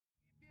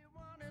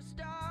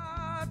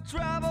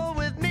Travel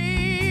with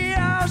me,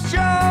 I'll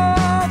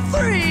show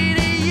 3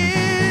 to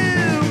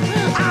you.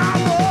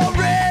 I'm a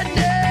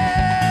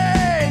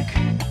redneck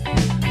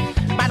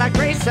by the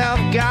grace of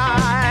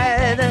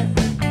God.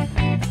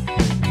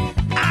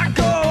 I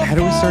go How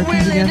do we start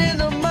these again? in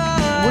the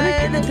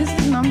mud. This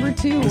is number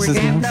 2. This We're is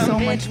getting number- so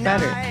much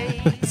better.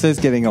 It says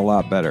getting a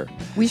lot better.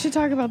 We should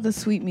talk about the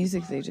sweet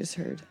music they just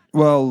heard.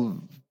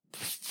 Well,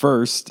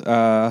 first,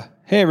 hey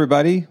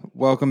everybody,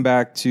 welcome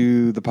back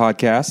to the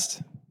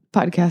podcast.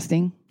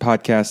 Podcasting.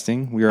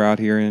 We are out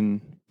here in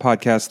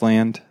podcast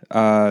land.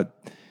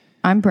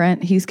 I'm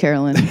Brent. He's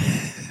Carolyn.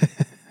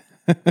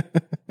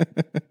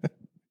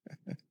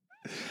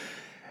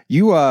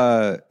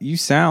 You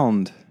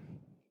sound.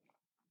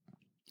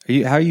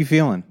 How are you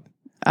feeling?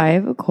 I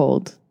have a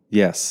cold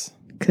Yes.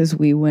 because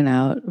we went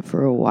out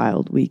for a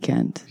wild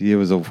weekend. It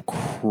was a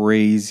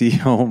crazy.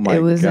 Oh my gosh!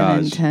 It was an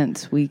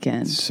intense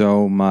weekend.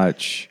 So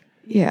much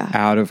Yeah.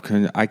 out of.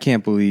 I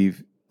can't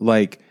believe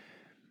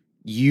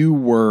you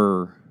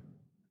were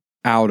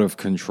out of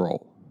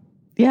control.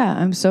 Yeah,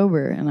 I'm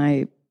sober and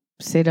I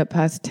stayed up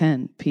past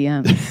 10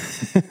 p.m.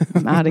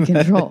 I'm out of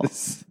control.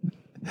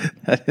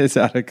 That is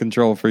out of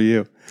control for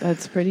you.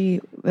 That's pretty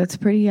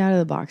out of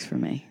the box for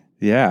me.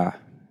 Yeah.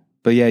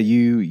 But yeah,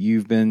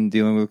 you've been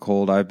dealing with a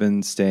cold. I've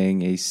been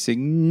staying a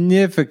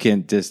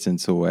significant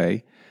distance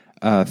away.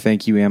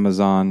 Thank you,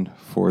 Amazon,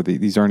 for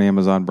these aren't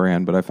Amazon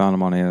brand, but I found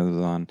them on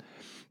Amazon.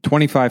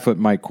 25-foot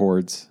mic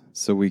cords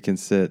so we can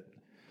sit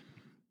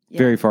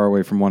very far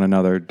away from one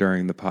another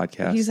during the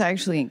podcast. He's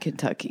actually in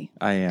Kentucky.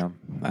 I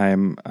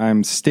am.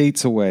 I'm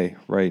states away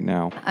right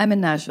now. I'm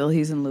in Nashville.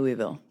 He's in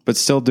Louisville. But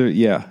still But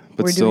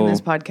We're still doing this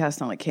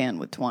podcast on a can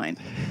with twine.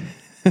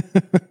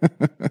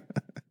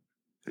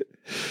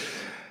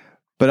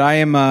 But I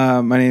am,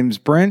 my name's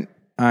Brent.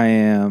 I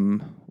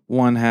am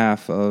one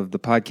half of the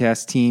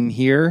podcast team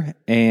here,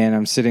 and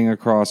I'm sitting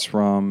across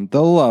from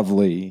the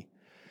lovely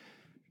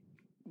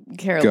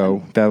Carolyn.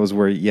 Go. That was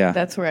where,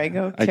 That's where I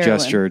go. I Carolyn.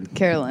 gestured.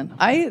 Carolyn.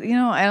 I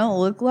don't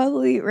look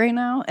lovely right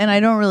now, and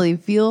I don't really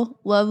feel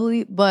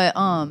lovely, but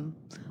I'm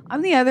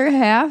the other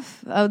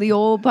half of the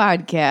old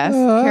podcast,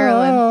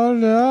 Carolyn. Oh,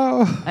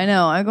 no. I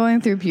know. I'm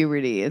going through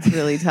puberty. It's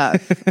really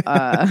tough.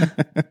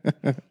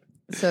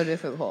 So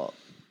difficult.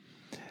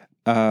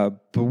 But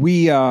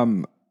we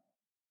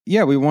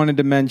wanted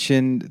to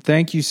mention,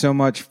 thank you so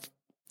much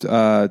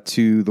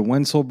to the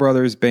Wenzel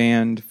Brothers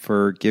Band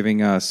for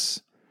giving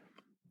us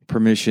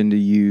permission to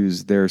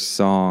use their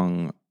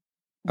song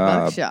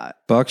Buckshot.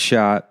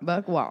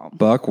 Buck Wild.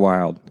 Buck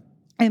Wild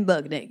And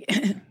Buck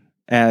Naked.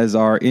 as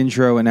our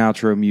intro and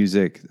outro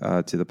music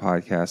to the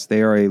podcast.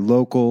 They are a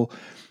local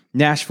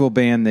Nashville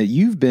band that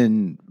you've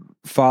been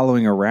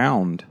following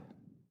around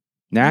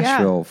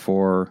Nashville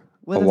for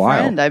With a while.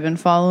 friend. I've been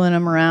following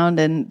them around,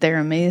 and they're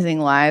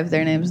amazing live.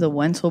 Their name's the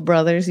Wenzel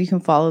Brothers. You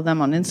can follow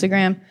them on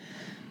Instagram.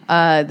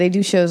 They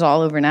do shows all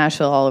over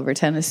Nashville, all over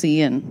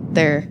Tennessee, and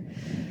they're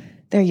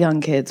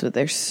young kids, but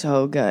they're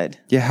so good.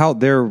 Yeah,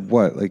 they're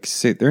what?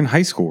 They're in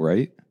high school,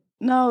 right?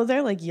 No,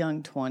 they're like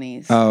young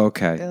 20s. Oh,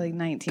 okay. They're like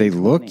 19, They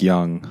 20. look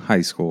young,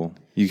 high school.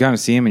 You kind of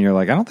see them and you're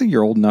like, I don't think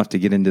you're old enough to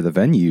get into the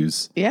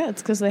venues. Yeah,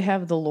 it's because they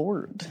have the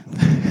Lord.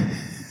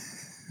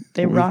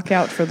 They rock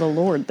out for the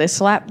Lord. They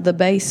slap the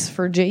bass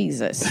for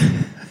Jesus.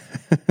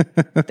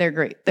 They're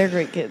great. They're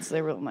great kids.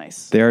 They're real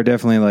nice. They are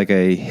definitely like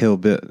a hill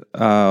bit.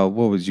 What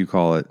would you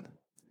call it?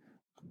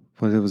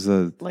 What it was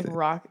Like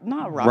rock,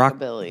 not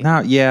rockabilly.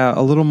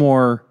 A little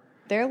more.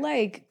 They're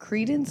like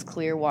Creedence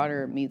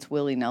Clearwater meets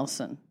Willie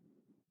Nelson.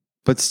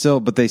 But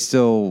they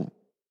still.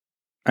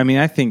 I mean,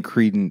 I think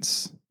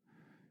Creedence.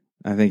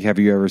 I think, have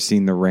you ever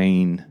seen The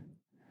Rain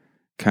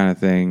kind of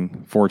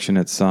thing?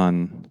 Fortunate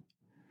Son.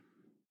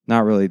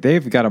 Not really.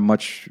 They've got a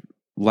much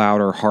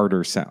louder,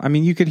 harder sound. I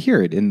mean, you could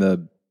hear it in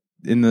the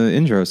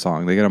intro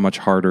song. They got a much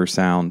harder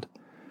sound.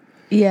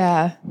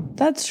 Yeah,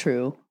 that's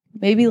true.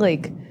 Maybe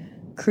like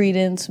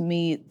Creedence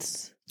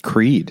meets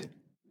Creed.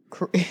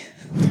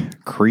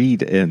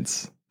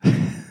 Creedence.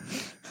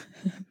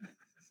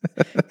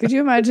 Could you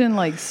imagine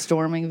like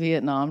storming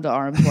Vietnam to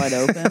Arms Wide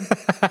Open?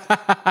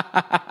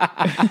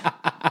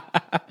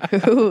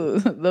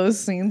 Those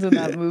scenes in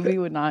that movie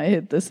would not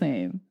hit the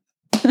same.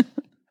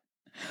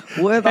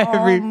 With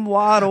Arms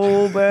Wide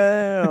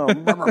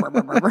Open.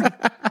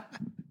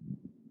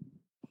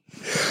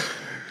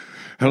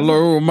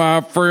 Hello,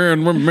 my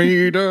friend, we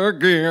meet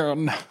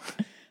again.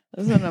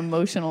 That's an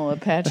emotional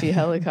Apache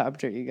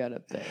helicopter you got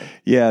up there.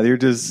 Yeah, you're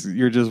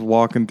just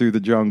walking through the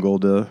jungle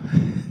to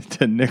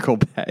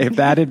Nickelback.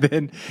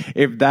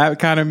 If that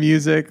kind of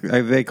music,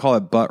 they call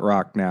it butt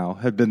rock now,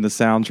 had been the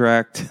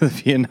soundtrack to the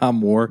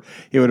Vietnam War,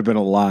 it would have been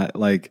a lot,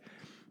 like,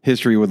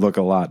 history would look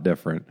a lot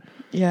different.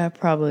 Yeah,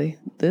 probably.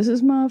 This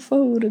is my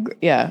photograph.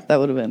 Yeah, that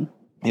would have been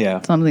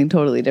something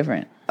totally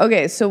different.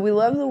 Okay, so we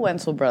love the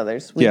Wenzel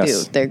Brothers. We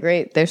do. They're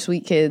great. They're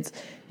sweet kids.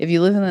 If you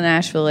live in the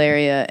Nashville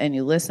area and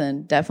you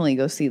listen, definitely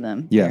go see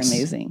them. Yes. They're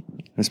amazing.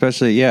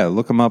 Especially,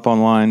 look them up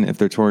online. If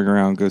they're touring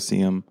around, go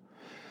see them.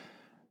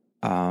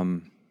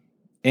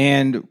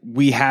 And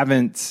we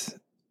haven't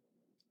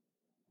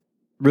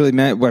really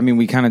met. I mean,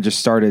 we kind of just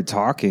started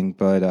talking,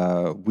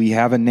 but we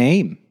have a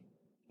name.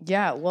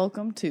 Yeah,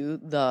 welcome to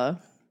the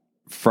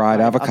Fried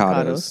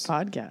Avocados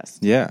podcast.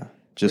 Yeah,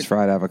 just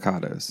fried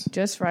avocados.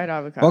 Just fried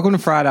avocados. Welcome to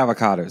Fried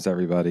Avocados,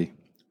 everybody.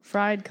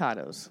 Fried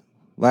Cados.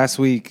 Last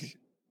week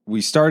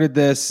we started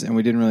this and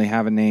we didn't really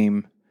have a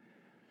name.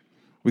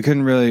 We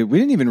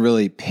didn't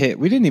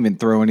even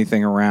throw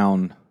anything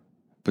around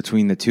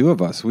between the two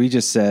of us. We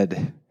just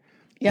said,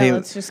 yeah, hey,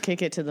 let's just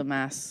kick it to the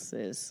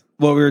masses.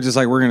 Well, we were just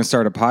like, we're going to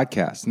start a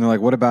podcast. And they're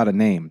like, what about a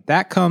name?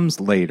 That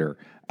comes later.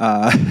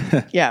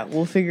 Yeah,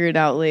 we'll figure it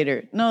out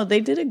later. No,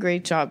 they did a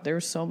great job. There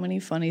were so many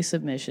funny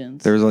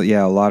submissions. There's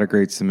a lot of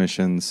great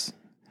submissions.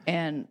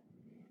 And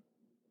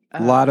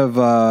a lot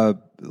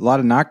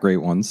of not great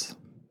ones.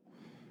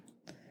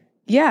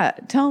 Yeah,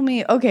 tell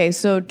me. Okay,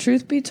 so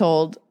truth be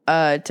told,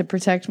 to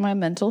protect my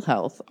mental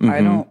health,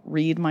 I don't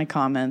read my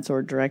comments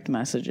or direct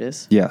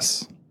messages.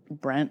 Yes.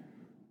 Brent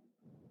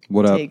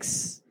what up?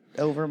 takes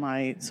over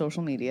my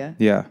social media.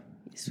 Yeah.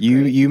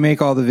 You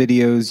make all the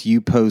videos, you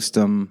post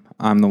them.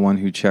 I'm the one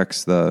who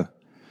checks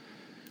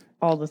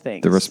all the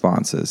things. The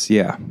responses.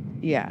 Yeah.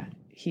 Yeah.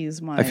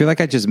 He's my I feel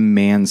like I just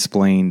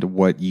mansplained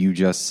what you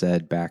just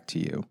said back to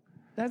you.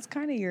 That's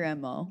kind of your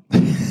MO.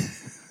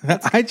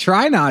 I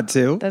try not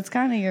to. That's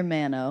kind of your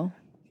mano.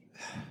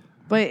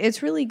 But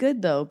it's really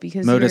good, though,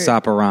 because modus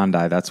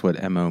operandi, that's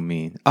what MO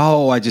means.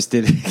 Oh, I just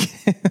did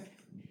it again.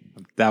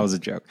 That was a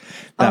joke.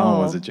 That one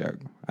was a joke.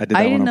 I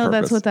didn't know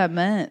that's what that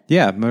meant.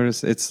 Yeah,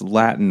 modus, it's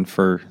Latin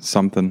for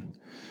something.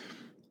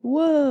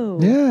 Whoa.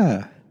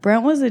 Yeah.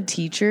 Brent was a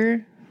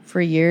teacher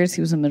for years.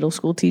 He was a middle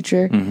school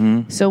teacher.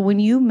 Mm-hmm. So when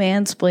you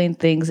mansplain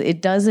things,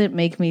 it doesn't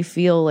make me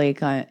feel like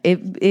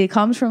it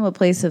comes from a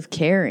place of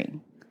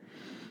caring.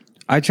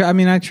 I try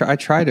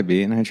to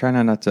be, and I try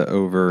not to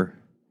overdo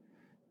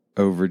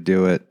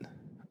it.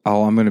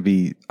 Oh,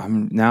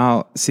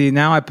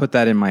 now I put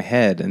that in my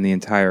head, and the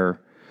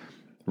entire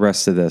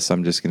rest of this,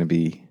 I'm just going to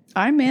be.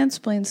 I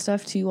mansplain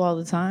stuff to you all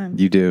the time.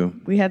 You do.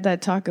 We had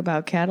that talk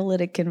about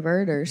catalytic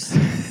converters,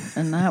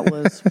 and that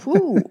was,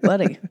 whoo,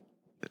 buddy.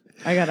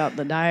 I got out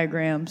the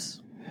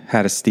diagrams.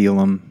 How to steal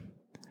them.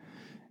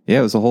 Yeah,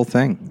 it was a whole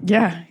thing.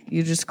 Yeah,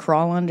 you just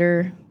crawl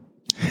under.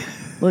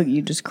 Look,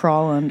 you just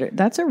crawl under.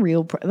 That's a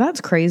real. That's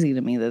crazy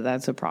to me that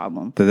that's a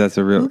problem. That's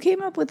a real. Who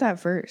came up with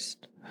that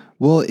first?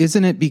 Well,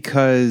 isn't it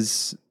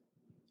because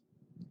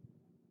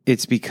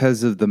it's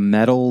because of the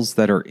metals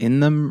that are in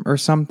them or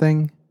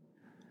something?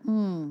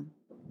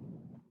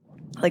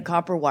 Like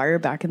copper wire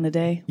back in the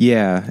day?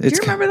 Yeah. Do you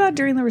remember that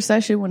during the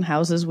recession when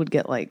houses would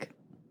get like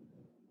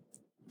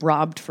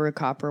robbed for a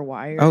copper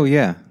wire? Oh,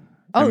 yeah.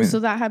 So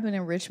that happened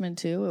in Richmond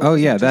too?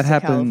 That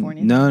happened.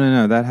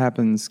 No. That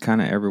happens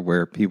kind of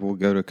everywhere. People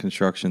go to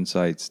construction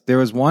sites. There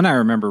was one I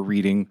remember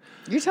reading.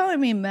 You're telling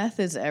me meth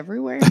is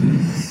everywhere?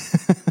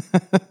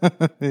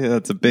 Yeah,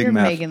 that's a big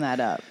meth. You're making that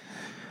up.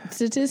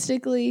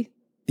 Statistically.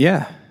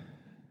 Yeah.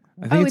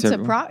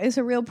 It's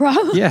a real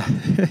problem. Yeah.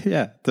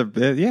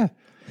 Yeah.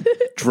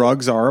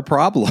 Drugs are a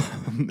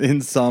problem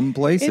in some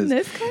places. In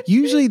this country?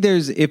 Usually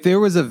if there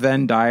was a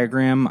Venn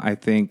diagram, I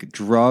think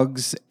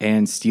drugs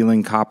and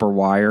stealing copper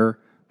wire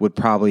would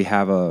probably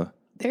have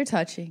they're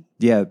touching.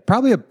 Yeah,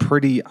 probably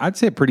I'd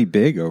say a pretty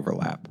big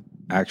overlap,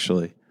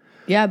 actually.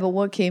 Yeah, but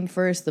what came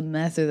first, the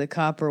meth or the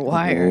copper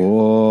wire?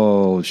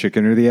 Whoa,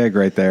 chicken or the egg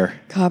right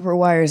there. Copper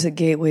wire is a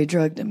gateway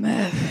drug to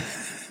meth.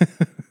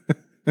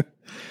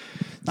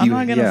 I'm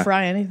not going to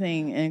fry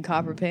anything in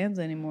copper pans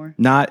anymore.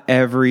 I'm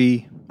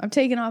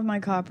taking off my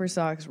copper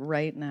socks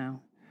right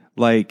now.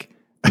 Like,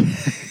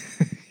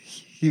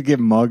 you get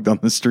mugged on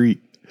the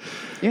street.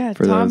 Yeah,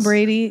 Tom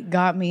Brady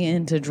got me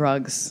into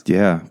drugs.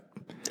 Yeah.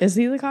 Is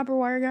he the copper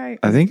wire guy?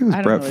 I think it was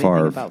Brett Favre. I don't know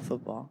anything about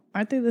football.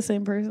 Aren't they the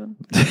same person?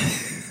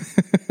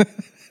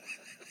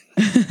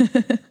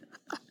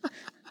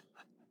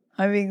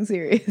 I'm being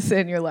serious,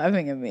 and you're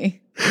laughing at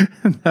me.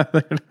 No,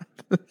 they're not.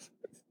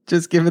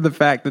 Just given the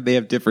fact that they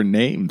have different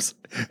names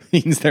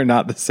means they're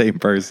not the same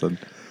person.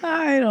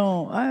 I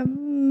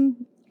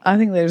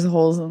think there's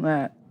holes in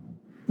that.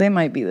 They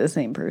might be the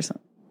same person.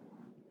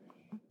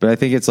 But I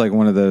think it's like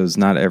one of those,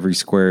 not every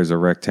square is a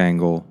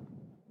rectangle.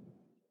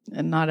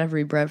 And not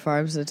every Brett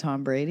Favre's a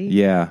Tom Brady?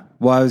 Yeah.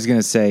 Well, I was going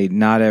to say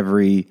not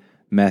every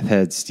meth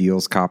head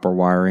steals copper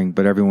wiring,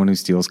 but everyone who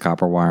steals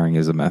copper wiring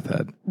is a meth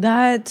head.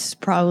 That's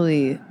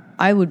probably,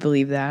 I would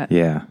believe that.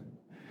 Yeah.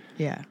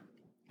 Yeah.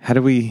 How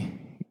did we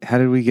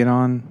get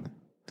on?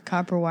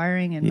 Copper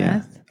wiring and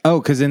meth? Oh,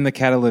 because in the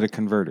catalytic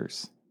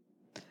converters.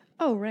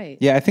 Oh, right.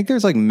 Yeah, I think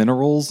there's like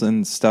minerals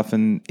and stuff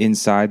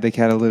inside the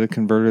catalytic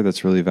converter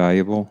that's really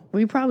valuable.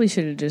 We probably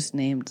should have just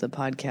named the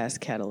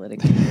podcast Catalytic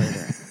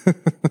Converter.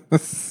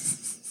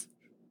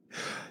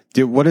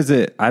 Dude, what is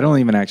it? I don't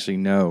even actually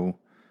know.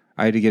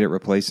 I had to get it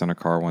replaced on a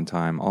car one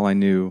time.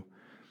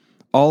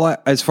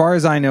 As far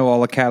as I know,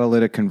 all a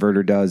catalytic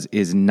converter does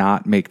is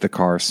not make the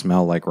car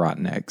smell like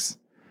rotten eggs.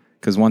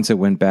 Because once it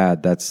went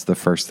bad, that's the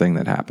first thing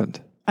that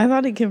happened. I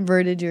thought it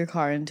converted your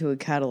car into a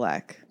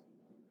Cadillac.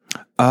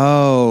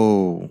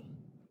 Oh,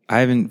 I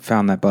haven't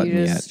found that button yet.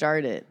 You just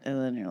start it,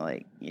 and then you're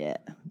like, yeah.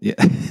 Yeah.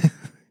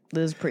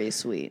 This is pretty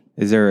sweet.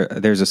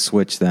 There's a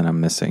switch then I'm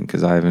missing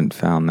because I haven't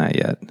found that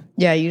yet.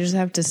 Yeah, you just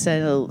have to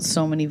sell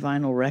so many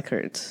vinyl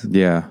records.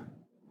 Yeah.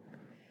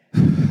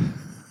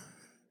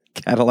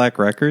 Cadillac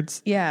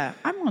Records? Yeah,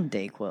 I'm on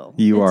Dayquil.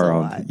 You are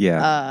on,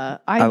 yeah.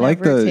 I never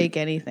like take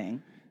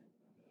anything.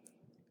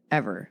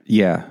 Ever.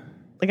 Yeah.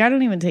 Like, I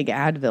don't even take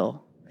Advil.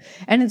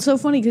 And it's so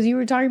funny because you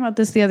were talking about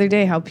this the other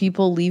day, how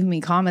people leave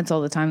me comments all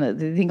the time that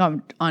they think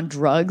I'm on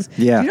drugs.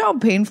 Yeah. Do you know how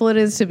painful it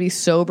is to be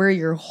sober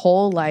your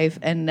whole life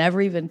and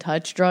never even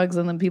touch drugs?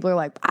 And then people are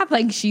like, I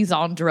think she's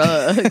on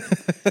drugs.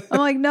 I'm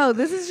like, no,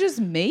 this is just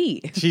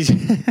me.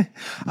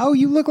 Oh,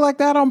 you look like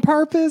that on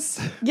purpose?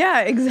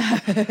 Yeah,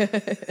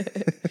 exactly.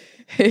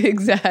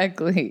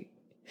 Exactly.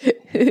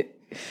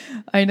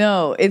 I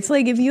know. It's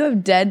like if you have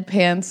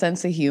deadpan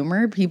sense of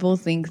humor, people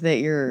think that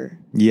you're...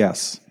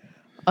 Yes.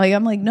 Like,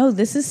 I'm like, no,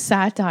 this is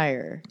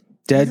satire.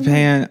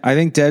 Deadpan. I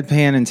think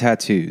deadpan and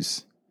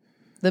tattoos.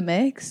 The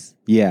mix?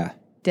 Yeah.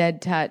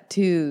 Dead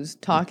tattoos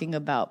talking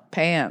about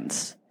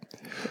pants.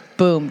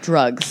 Boom,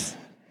 drugs.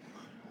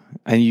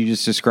 And you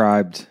just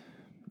described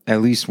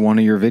at least one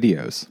of your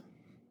videos.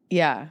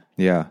 Yeah.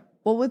 Yeah.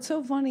 Well, what's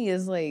so funny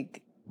is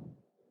like,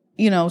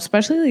 you know,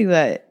 especially like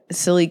that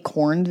silly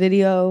corn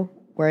video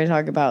where I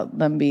talk about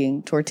them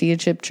being tortilla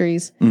chip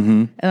trees.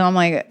 Mm-hmm. And I'm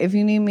like, if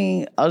you need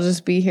me, I'll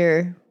just be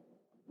here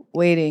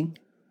waiting.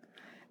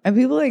 And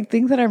people like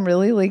think that I'm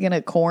really like in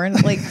a corn.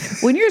 Like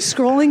when you're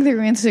scrolling through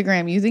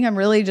Instagram, you think I'm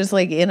really just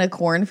like in a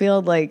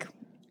cornfield. Like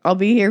I'll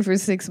be here for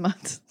 6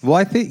 months. Well,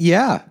 I think,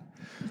 yeah.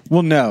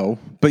 Well, no,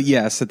 but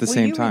yes, at the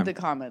same time. You read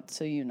the comments,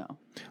 so you know.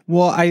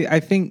 Well, I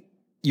think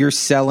you're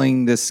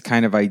selling this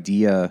kind of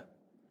idea.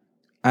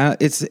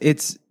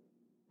 It's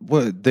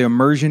what the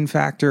immersion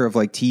factor of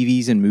like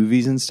TVs and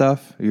movies and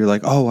stuff. You're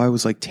like, oh, I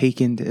was like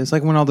taken. It's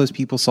like when all those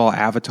people saw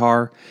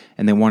Avatar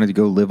and they wanted to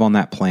go live on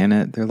that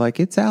planet. They're like,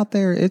 it's out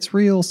there. It's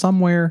real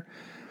somewhere.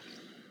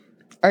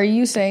 Are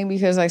you saying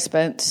because I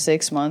spent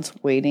 6 months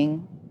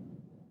waiting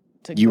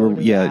to go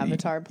to the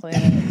Avatar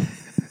planet,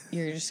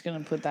 you're just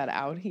going to put that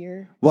out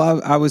here?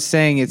 Well, I was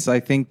saying I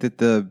think that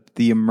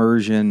the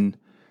immersion,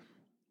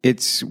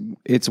 it's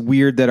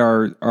weird that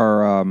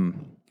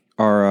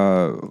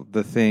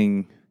the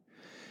thing,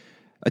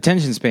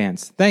 attention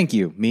spans. Thank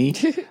you, me.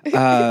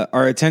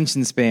 Our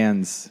attention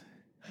spans.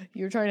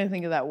 You were trying to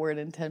think of that word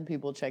and 10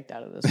 people checked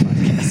out of this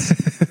podcast.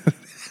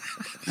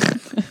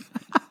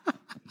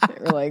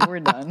 They were like, we're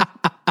done.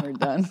 We're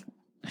done.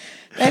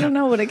 They don't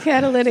know what a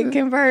catalytic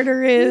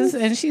converter is.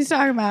 And she's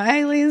talking about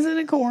aliens in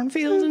a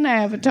cornfield and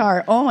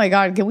Avatar. Oh my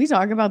God. Can we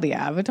talk about the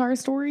Avatar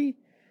story?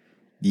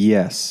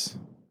 Yes.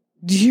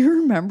 Do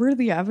you remember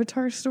the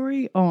Avatar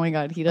story? Oh my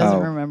God. He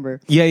doesn't remember.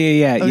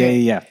 Yeah. Okay.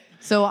 Yeah.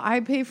 So I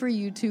pay for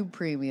YouTube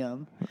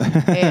Premium.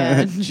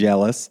 And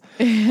jealous.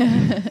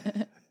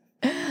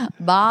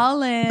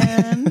 Ballin'.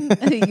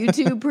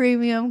 YouTube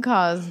Premium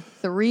costs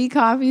 3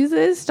 coffees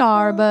at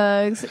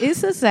Starbucks.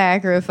 It's a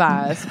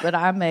sacrifice, but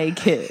I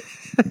make it.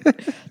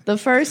 The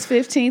first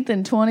 15th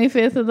and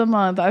 25th of the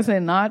month, I say,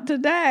 not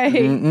today.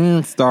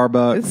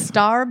 Starbucks.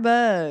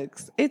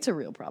 It's a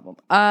real problem.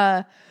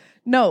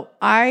 No,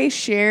 I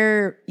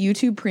share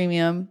YouTube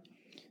Premium,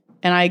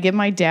 and I give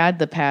my dad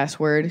the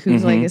password,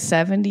 who's like a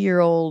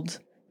 70-year-old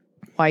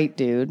white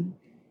dude.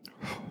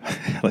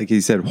 Like he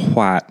said,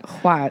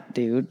 white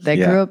dude that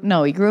grew up.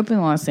 No, he grew up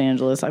in Los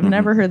Angeles. I've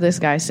never heard this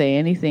guy say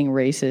anything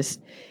racist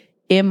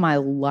in my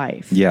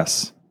life.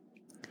 Yes.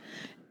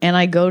 And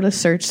I go to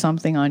search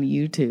something on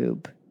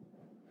YouTube,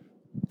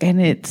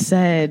 and it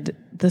said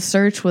the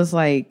search was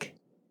like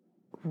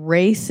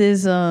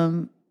racist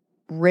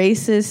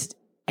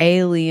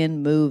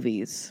alien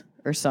movies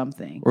or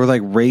something, or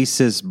like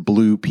racist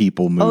blue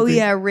people movie. Oh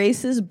yeah,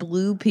 racist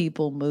blue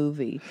people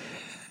movie.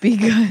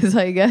 Because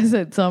I guess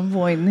at some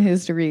point in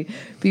history,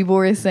 people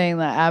were saying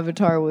that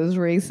Avatar was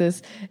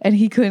racist, and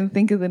he couldn't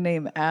think of the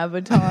name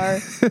Avatar,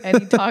 and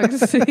he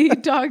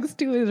talks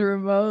to his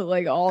remote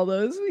like all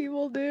those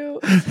people do,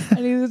 and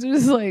he was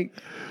just like,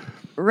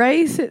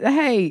 "Racist,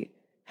 hey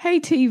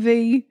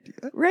TV,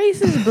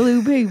 racist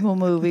blue people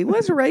movie.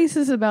 What's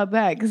racist about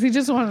that?" Because he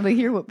just wanted to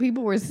hear what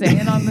people were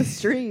saying on the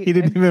street. He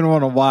didn't even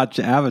want to watch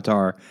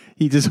Avatar.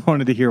 He just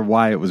wanted to hear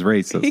why it was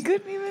racist. He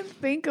couldn't even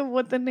think of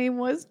what the name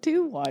was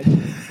to watch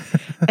it.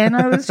 And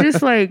I was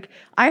just like,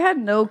 I had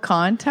no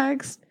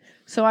context.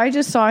 So I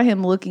just saw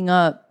him looking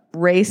up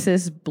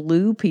racist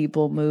blue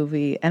people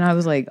movie. And I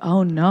was like,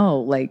 oh no,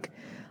 like,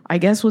 I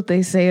guess what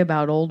they say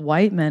about old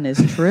white men is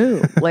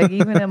true. Like,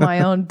 even in my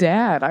own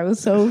dad, I was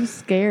so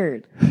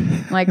scared.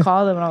 And I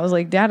called him and I was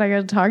like, Dad, I got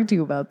to talk to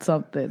you about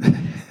something.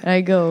 And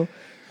I go,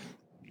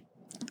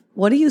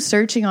 what are you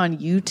searching on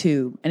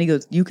YouTube? And he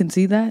goes, you can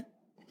see that?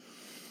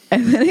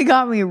 And then it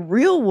got me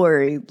real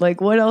worried. Like,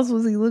 what else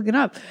was he looking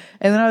up?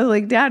 And then I was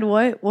like, Dad,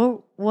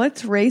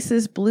 what's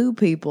racist blue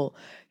people?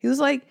 He was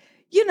like,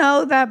 you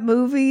know, that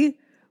movie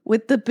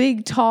with the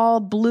big,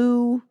 tall,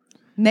 blue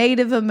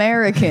Native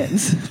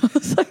Americans. I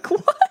was like,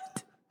 what?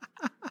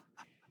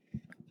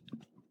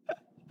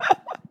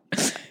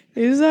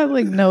 He just had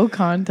like no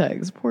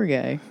context. Poor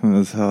guy.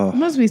 It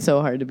must be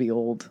so hard to be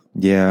old.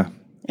 Yeah.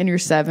 in your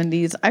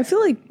 70s. I feel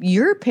like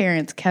your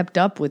parents kept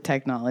up with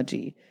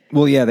technology.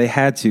 Well, yeah, they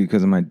had to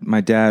because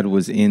my dad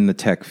was in the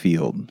tech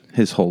field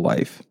his whole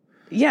life.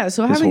 Yeah,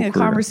 so having a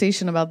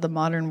conversation about the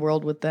modern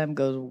world with them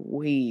goes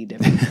way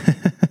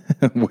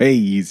different. Way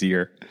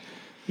easier.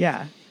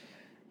 Yeah.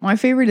 My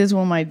favorite is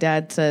when my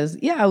dad says,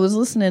 yeah, I was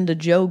listening to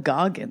Joe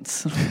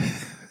Goggins.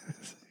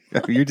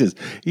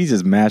 He's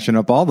just mashing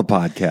up all the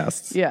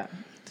podcasts. Yeah.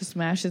 Just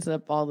mashes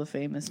up all the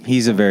famous people.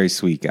 He's a very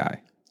sweet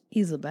guy.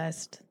 He's the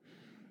best.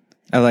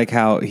 I like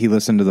how he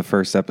listened to the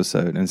first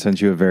episode and sent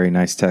you a very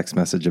nice text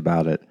message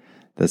about it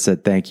that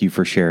said, thank you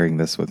for sharing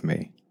this with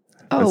me.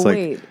 Oh,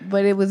 wait.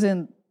 But it was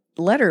in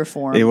letter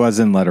form. It was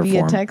in letter form.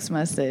 Via text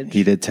message.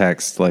 He did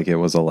text like it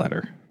was a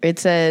letter. It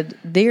said,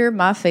 Dear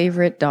my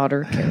favorite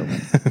daughter,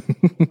 Carolyn,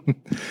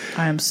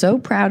 I am so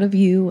proud of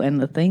you and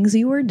the things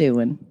you are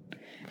doing.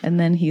 And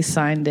then he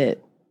signed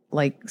it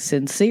like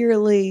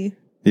sincerely.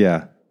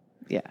 Yeah.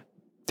 Yeah.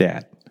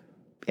 Dad.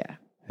 Yeah.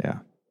 Yeah.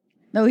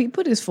 No, he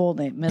put his full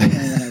name, middle name,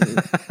 and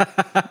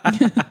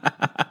everything.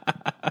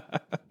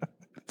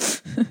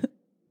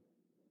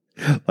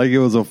 Like it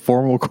was a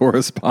formal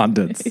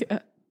correspondence. Yeah.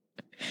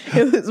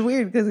 It was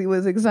weird because he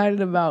was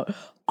excited about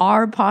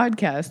our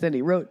podcast and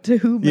he wrote to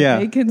whom it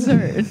may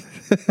concern.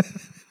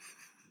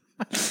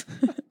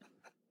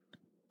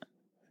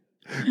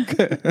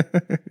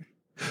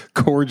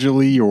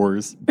 Cordially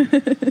yours.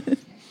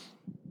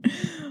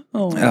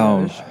 Oh my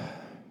gosh.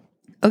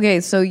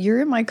 Okay, so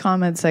you're in my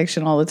comment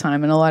section all the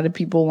time, and a lot of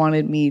people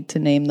wanted me to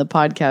name the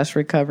podcast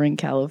Recovering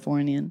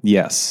Californian.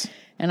 Yes.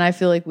 And I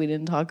feel like we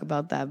didn't talk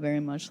about that very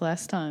much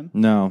last time.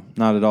 No,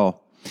 not at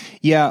all.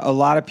 Yeah, a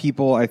lot of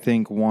people, I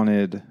think,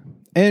 wanted,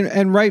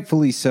 and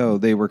rightfully so,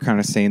 they were kind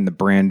of saying the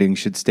branding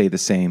should stay the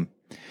same.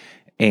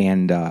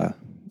 And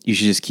you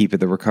should just keep it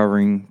the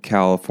Recovering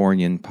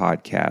Californian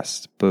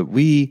podcast. But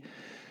we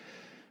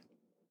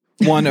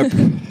want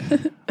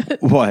to...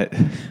 What?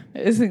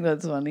 I just think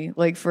that's funny.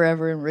 Like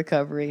forever in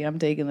recovery. I'm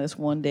taking this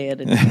one day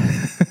at a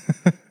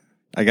time.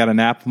 I got an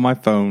app on my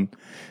phone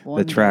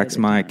that tracks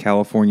my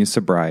California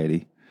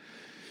sobriety.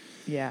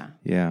 Yeah.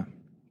 Yeah.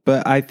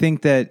 But I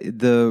think that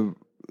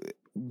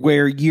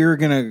where you're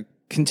going to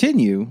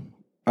continue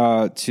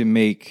to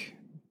make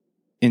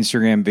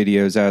Instagram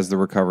videos as the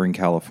Recovering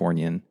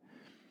Californian,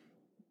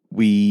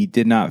 we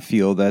did not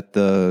feel that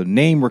the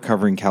name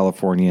Recovering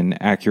Californian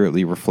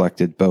accurately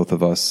reflected both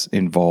of us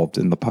involved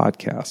in the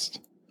podcast.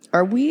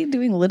 Are we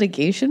doing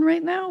litigation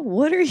right now?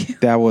 What are you?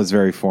 That was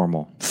very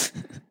formal.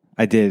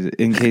 I did,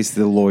 in case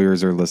the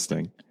lawyers are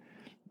listening.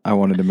 I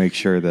wanted to make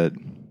sure that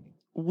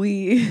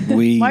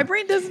we my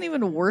brain doesn't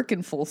even work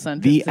in full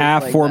sentences. The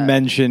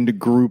aforementioned like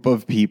group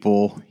of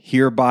people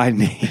hereby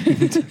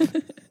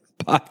named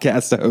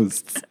podcast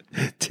hosts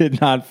did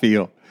not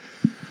feel.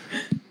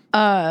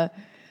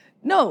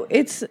 No,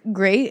 it's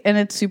great and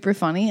it's super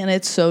funny and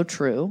it's so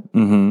true.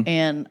 Mm-hmm.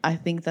 And I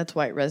think that's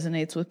why it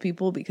resonates with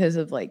people because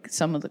of like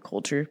some of the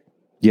culture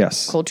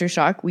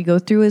shock we go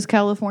through as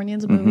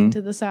Californians moving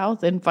to the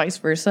South and vice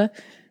versa.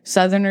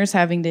 Southerners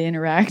having to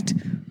interact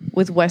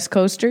with West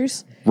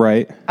Coasters.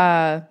 Right.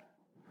 But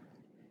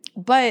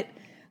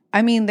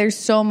I mean, there's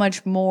so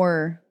much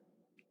more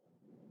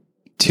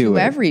to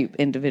every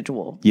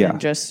individual than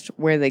just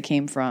where they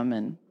came from.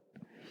 And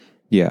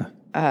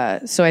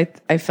so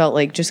I felt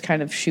like just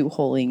kind of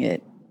shoehorning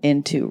it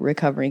into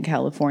Recovering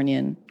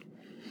Californian.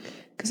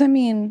 Because, I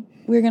mean,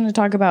 we're going to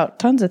talk about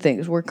tons of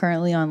things. We're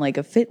currently on like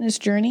a fitness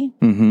journey.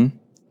 Mm-hmm.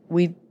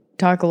 We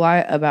talk a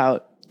lot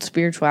about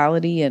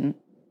spirituality and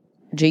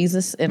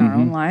Jesus in our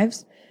own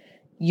lives.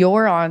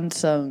 You're on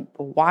some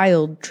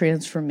wild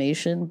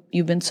transformation.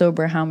 You've been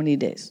sober how many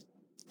days?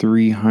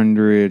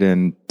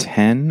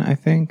 310, I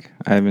think.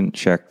 I haven't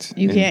checked.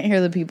 You can't hear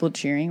the people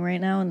cheering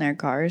right now in their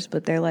cars,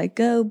 but they're like,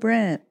 go,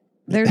 Brent.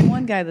 There's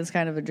one guy that's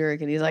kind of a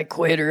jerk, and he's like,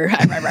 quitter.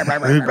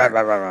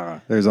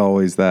 There's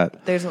always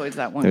that. There's always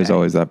that one There's guy.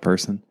 always that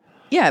person.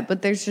 Yeah,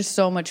 but there's just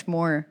so much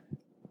more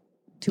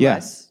to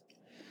us.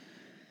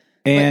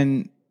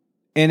 And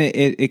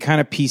it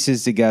kind of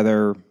pieces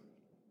together.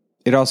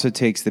 It also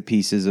takes the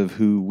pieces of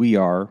who we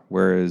are,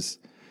 whereas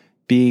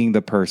being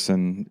the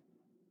person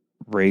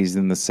raised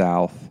in the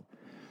South,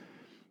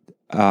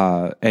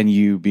 and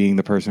you being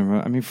the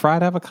person,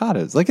 fried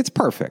avocados. Like, it's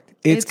perfect.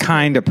 It's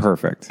kind of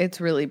perfect.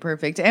 It's really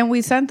perfect. And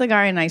we sent the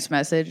guy a nice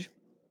message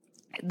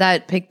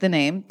that picked the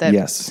name,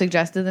 that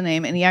suggested the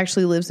name, and he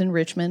actually lives in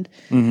Richmond.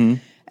 Mm-hmm.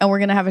 And we're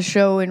going to have a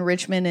show in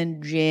Richmond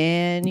in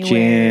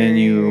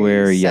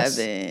January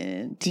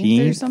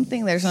 17th or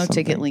something. There's no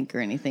ticket link or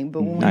anything,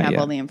 but when we have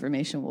all the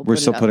information, we're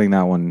still putting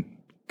that one,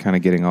 kind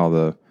of getting all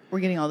the... We're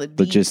getting all the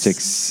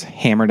logistics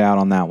hammered out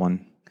on that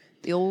one.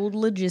 The old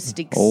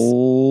logistics.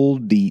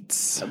 Old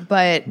deets.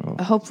 But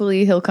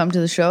hopefully he'll come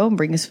to the show and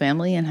bring his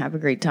family and have a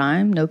great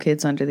time. No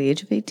kids under the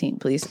age of 18,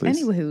 please.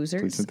 Any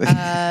hoosers.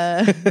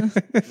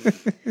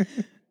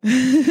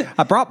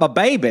 I brought my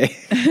baby.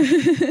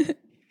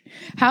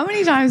 How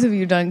many times have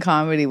you done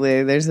comedy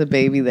where there's a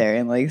baby there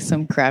in like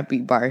some crappy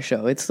bar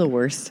show? It's the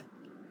worst.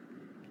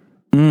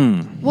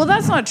 Well,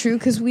 that's not true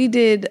because we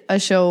did a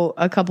show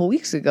a couple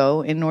weeks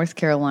ago in North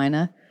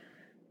Carolina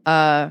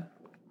And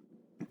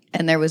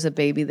there was a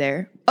baby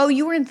there. Oh,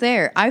 you weren't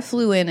there. I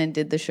flew in and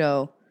did the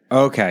show.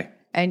 Okay.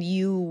 And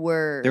you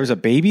were... There was a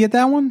baby at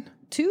that one?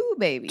 2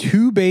 babies.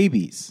 2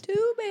 babies.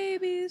 2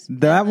 babies.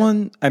 That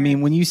one, I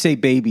mean, when you say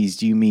babies,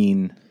 do you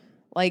mean...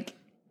 Like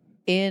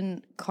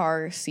in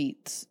car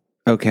seats.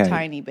 Okay.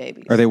 Tiny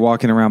babies. Are they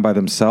walking around by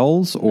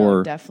themselves or...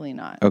 No, definitely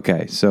not.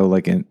 Okay, so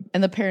like in...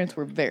 And the parents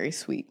were very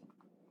sweet.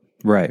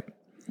 Right.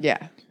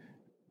 Yeah.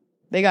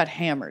 They got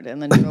hammered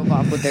and then drove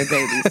off with their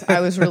babies. I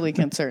was really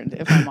concerned,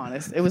 if I'm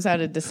honest. It was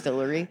at a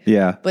distillery.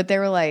 Yeah. But they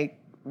were like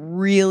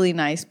really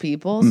nice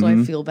people, so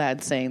I feel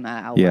bad saying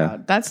that out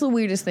loud. That's the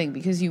weirdest thing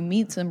because you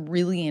meet some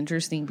really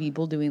interesting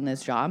people doing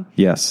this job.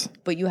 Yes.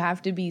 But you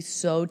have to be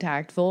so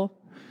tactful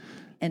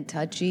and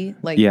touchy.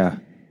 Like, yeah.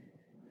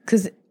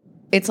 Because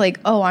it's like,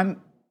 oh,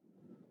 I'm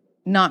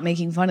not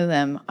making fun of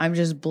them. I'm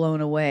just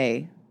blown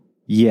away.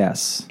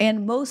 Yes.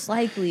 And most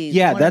likely,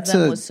 one of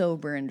them was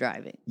sober and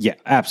driving. Yeah,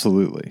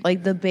 absolutely.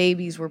 Like the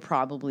babies were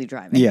probably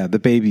driving. Yeah, the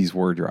babies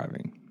were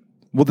driving.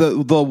 Well,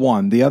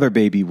 the other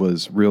baby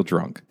was real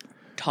drunk.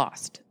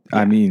 Tossed. Yeah,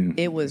 I mean,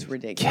 it was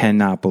ridiculous.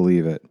 Cannot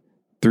believe it.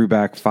 Threw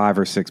back 5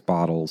 or 6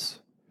 bottles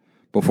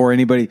before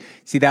anybody.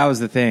 See, that was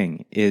the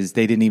thing, is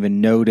they didn't even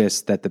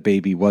notice that the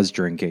baby was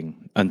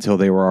drinking until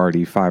they were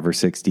already 5 or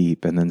 6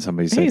 deep. And then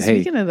somebody said,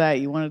 hey, speaking of that,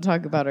 you want to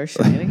talk about our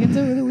shenanigans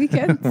over the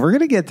weekend? We're going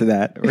to get to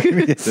that.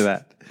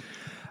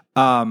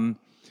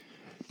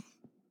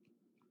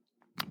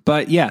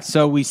 But yeah,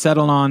 so we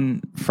settled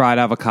on fried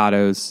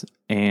avocados.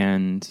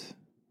 And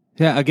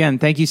yeah, again,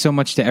 thank you so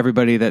much to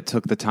everybody that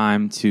took the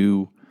time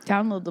to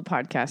download the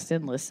podcast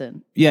and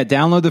listen. Yeah,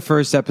 download the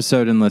first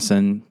episode and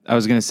listen. I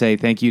was going to say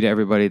thank you to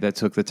everybody that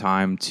took the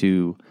time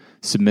to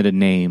submit a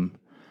name.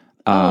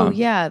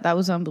 Yeah, that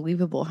was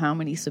unbelievable how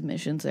many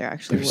submissions there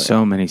actually were. There's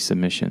so many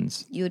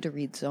submissions. You had to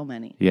read so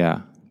many.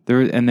 Yeah. There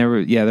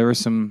were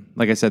some,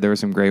 like I said, there were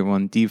some great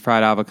ones. Deep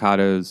fried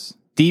avocados.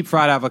 Deep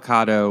fried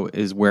avocado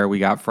is where we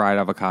got fried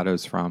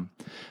avocados from.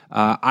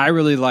 I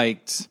really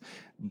liked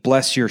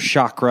Bless Your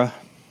Chakra.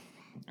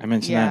 I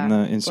mentioned that in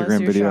the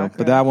Instagram video. Chakra.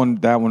 But that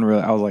one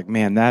really, I was like,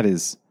 man, that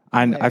is,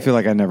 I feel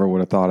like I never would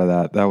have thought of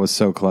that. That was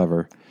so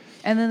clever.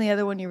 And then the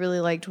other one you really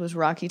liked was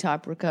Rocky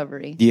Top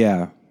Recovery.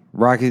 Yeah.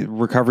 Rocky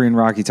Recovery and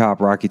Rocky Top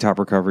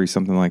Recovery,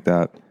 something like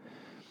that.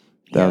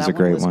 That was a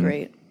great one.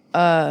 Great.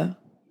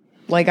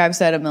 Like I've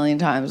said a million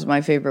times,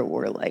 my favorite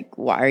were like,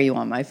 why are you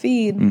on my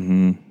feed?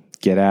 Mm-hmm.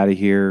 Get out of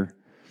here.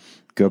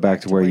 Go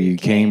back to where you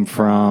came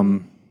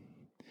from.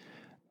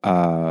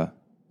 Don't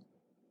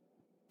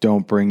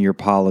bring your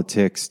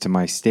politics to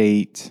my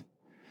state.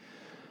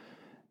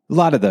 A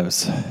lot of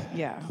those.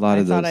 Yeah.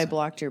 I thought I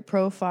blocked your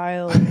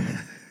profile.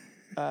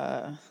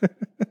 I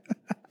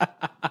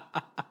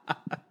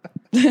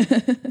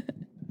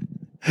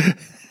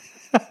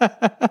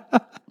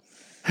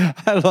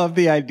love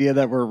the idea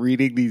that we're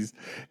reading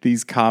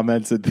these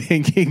comments and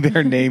thinking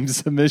they're name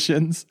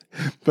submissions,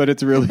 but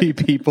it's really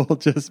people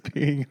just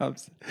being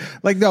upset.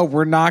 Like, no,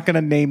 we're not going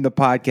to name the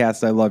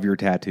podcast I Love Your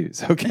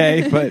Tattoos,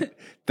 okay? But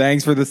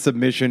thanks for the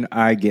submission,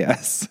 I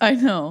guess. I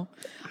know.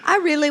 I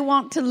really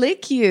want to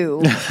lick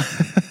you.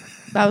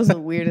 That was the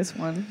weirdest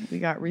one we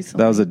got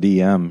recently. That was a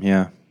DM,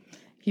 yeah.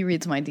 He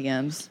reads my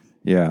DMs.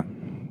 Yeah.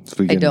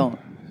 I don't.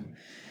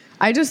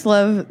 I just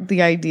love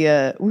the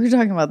idea. We were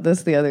talking about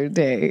this the other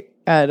day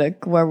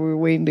while we were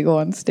waiting to go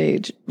on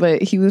stage,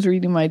 but he was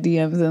reading my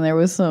DMs and there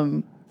were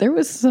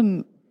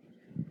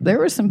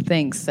some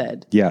things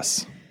said.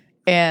 Yes.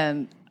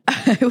 And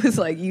I was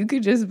like, you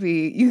could just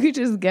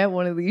get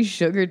one of these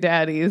sugar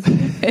daddies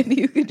and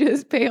you could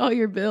just pay all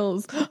your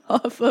bills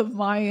off of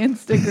my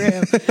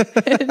Instagram.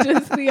 And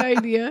just the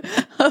idea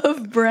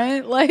of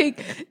Brent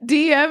like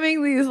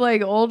DMing these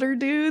like older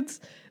dudes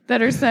that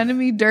are sending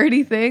me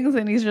dirty things,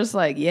 and he's just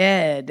like,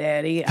 yeah,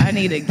 daddy, I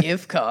need a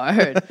gift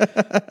card.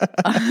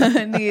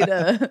 I need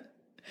an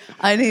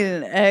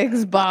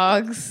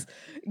Xbox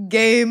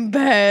Game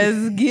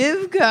Pass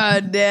gift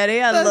card,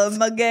 daddy. I love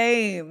my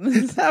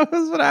games. That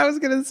was what I was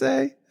going to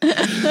say.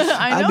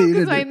 I know,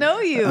 because I know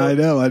you. I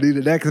know. I need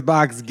an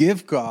Xbox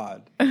gift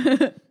card.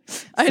 I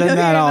know you're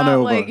not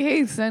like,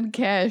 hey, send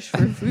cash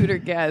for food or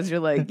gas.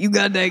 You're like, you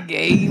got that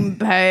Game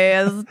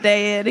Pass,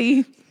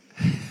 daddy?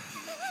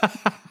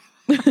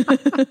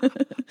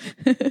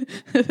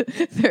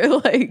 They're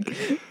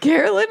like,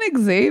 Carolyn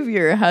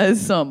Xavier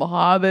has some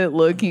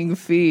Hobbit-looking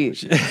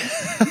feet.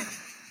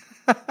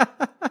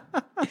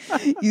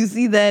 You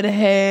see that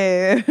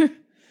hair?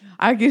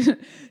 I can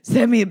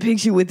send me a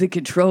picture with the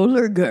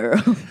controller,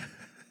 girl.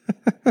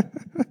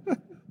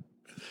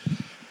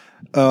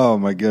 Oh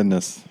my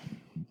goodness.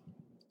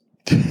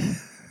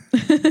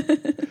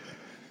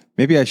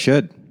 Maybe I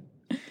should.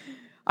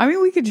 I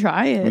mean, we could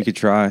try it. We could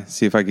try.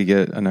 See if I could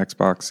get an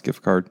Xbox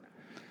gift card.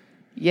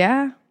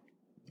 Yeah.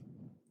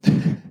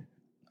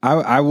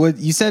 I would.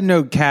 You said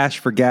no cash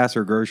for gas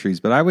or groceries,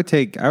 but I would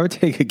take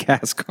a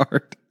gas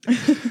card.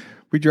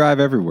 We drive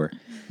everywhere.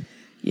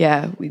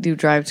 Yeah, we do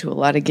drive to a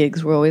lot of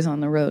gigs. We're always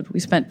on the road. We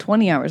spent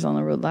 20 hours on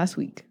the road last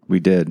week. We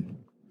did.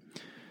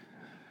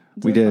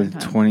 We did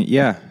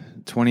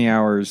 20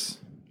 hours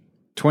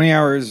 20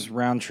 hours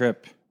round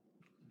trip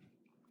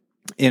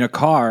in a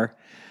car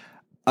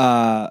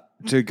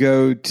to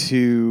go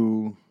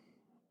to.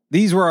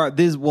 This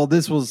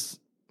was.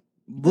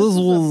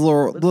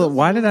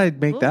 Why did I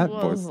make that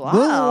voice?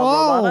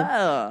 Welcome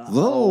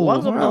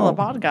to the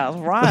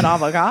podcast, Fried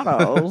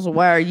Avocados,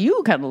 where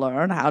you can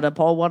learn how to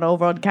pull one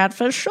over on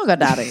catfish sugar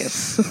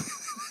daddies.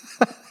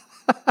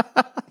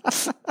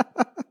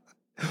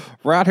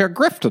 We're out here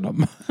grifting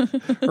them.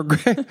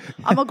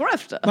 I'm a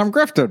grifter. I'm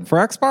grifting for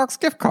Xbox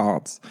gift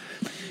cards.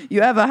 You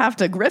ever have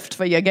to grift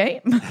for your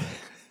game?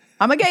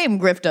 I'm a game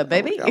grifter,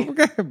 baby.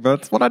 Okay,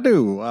 that's what I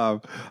do. I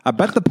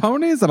bet the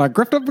ponies and I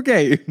grift up for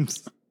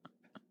games.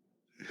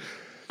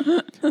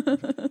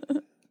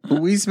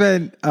 We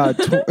spent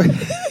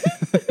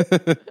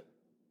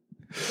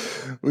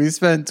we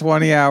spent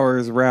 20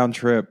 hours round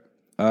trip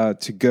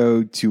to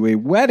go to a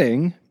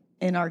wedding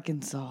in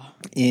Arkansas,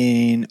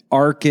 in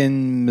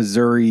Arkin,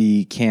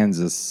 Missouri,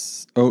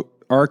 Kansas. Oh,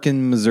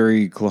 Arkin,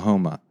 Missouri,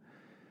 Oklahoma.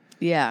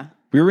 Yeah,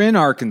 we were in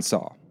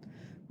Arkansas.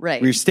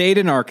 Right. We stayed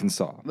in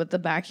Arkansas, but the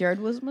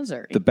backyard was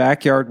Missouri. The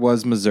backyard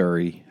was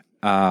Missouri,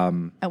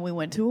 and we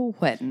went to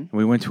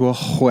a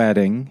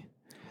wedding.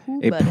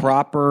 A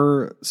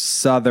proper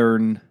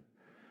Southern,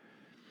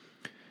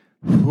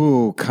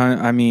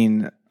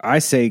 I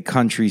say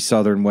country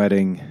Southern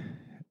wedding,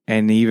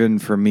 and even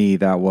for me,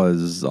 that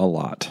was a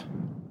lot.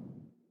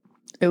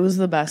 It was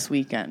the best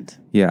weekend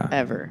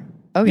ever.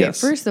 Okay,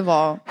 yes. First of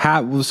all...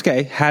 How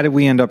did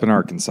we end up in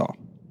Arkansas?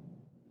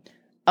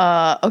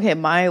 Okay,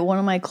 one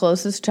of my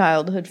closest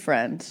childhood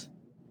friends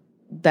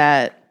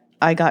that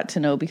I got to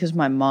know because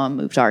my mom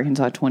moved to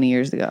Arkansas 20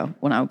 years ago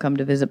when I would come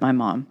to visit my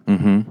mom.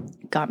 Mm-hmm.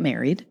 Got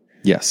married.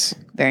 Yes.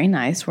 Very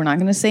nice. We're not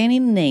going to say any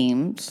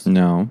names.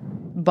 No.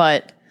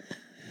 But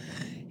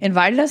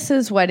invited us to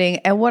this wedding.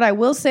 And what I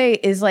will say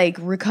is, like,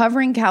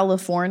 recovering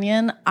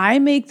Californian, I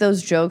make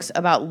those jokes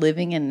about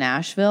living in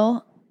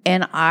Nashville,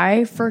 and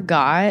I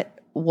forgot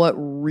what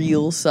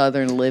real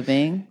Southern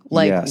living,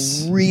 like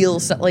this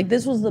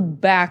was the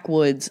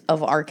backwoods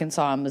of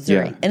Arkansas and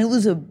Missouri. Yeah. And it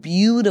was a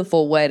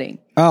beautiful wedding.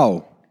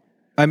 Oh,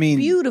 I mean,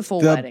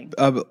 beautiful wedding.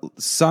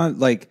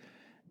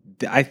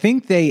 I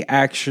think they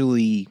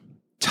actually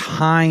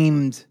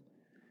timed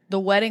the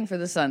wedding for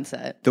the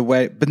sunset.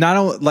 But not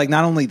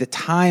only the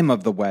time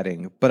of the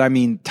wedding, but I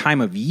mean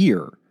time of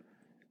year,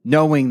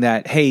 knowing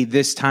that, hey,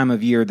 this time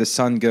of year the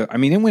sun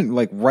it went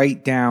like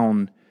right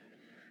down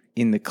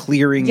in the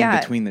clearing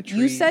between the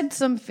trees. You said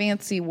some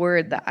fancy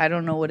word that I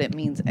don't know what it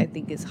means. I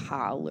think is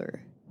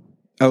holler.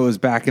 Oh, it was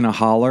back in a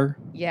holler?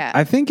 Yeah.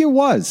 I think it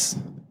was.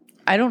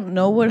 I don't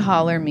know what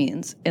holler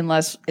means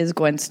unless is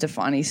Gwen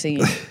Stefani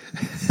singing.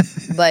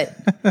 But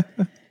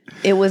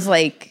it was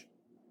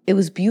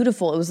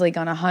beautiful. It was like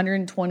on a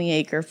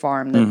 120-acre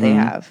farm that they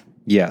have.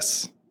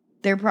 Yes.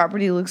 Their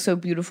property looks so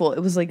beautiful.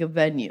 It was like a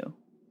venue.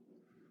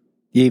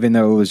 Even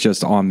though it was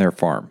just on their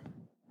farm.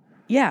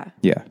 Yeah.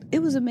 Yeah.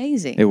 It was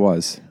amazing. It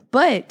was.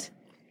 But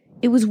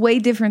it was way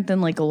different than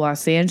like a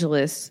Los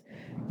Angeles,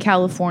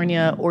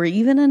 California, or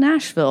even a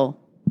Nashville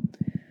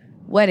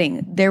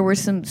wedding. There were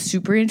some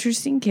super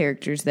interesting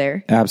characters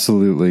there.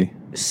 Absolutely.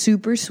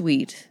 Super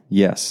sweet.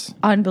 Yes.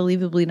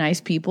 Unbelievably nice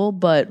people,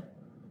 but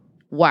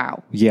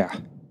wow. Yeah.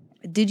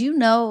 Did you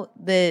know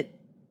that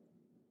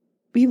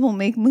people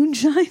make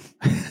moonshine?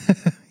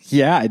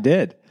 Yeah, I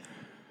did.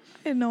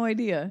 I had no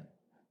idea.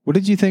 What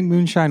did you think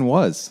moonshine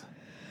was?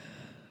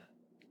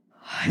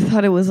 I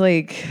thought it was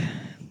like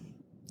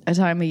a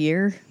time of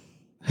year.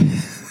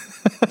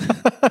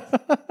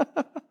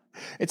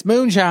 It's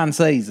moonshine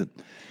season.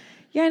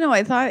 Yeah, I know.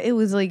 I thought it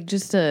was like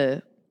just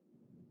I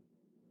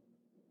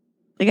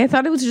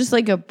thought it was just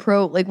like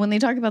like when they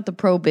talk about the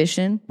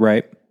prohibition.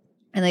 Right.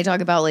 And they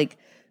talk about like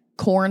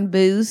corn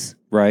booze.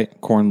 Right.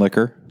 Corn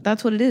liquor.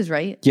 That's what it is,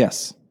 right?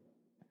 Yes.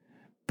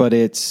 But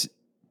it's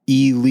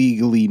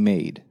illegally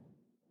made.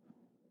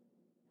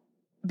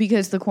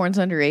 Because the corn's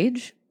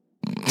underage?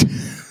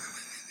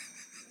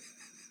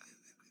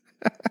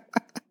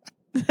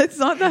 That's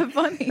not that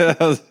funny.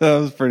 that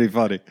was pretty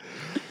funny.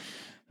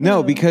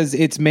 No, because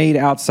it's made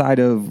outside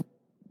of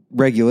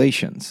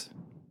regulations.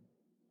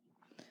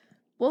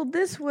 Well,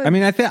 this was...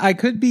 I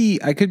could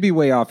be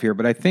way off here,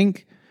 but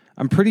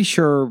I'm pretty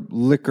sure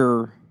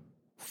liquor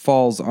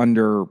falls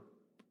under...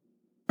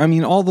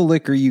 all the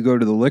liquor you go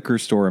to the liquor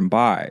store and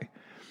buy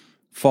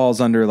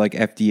falls under like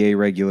FDA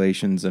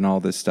regulations and all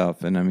this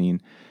stuff. And I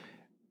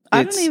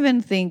don't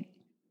even think...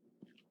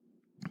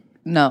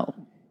 No.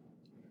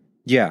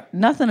 Yeah.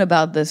 Nothing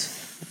about this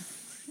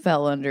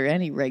fell under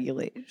any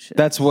regulation.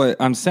 That's what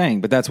I'm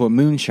saying, but that's what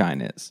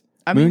moonshine is.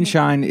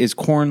 Moonshine is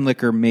corn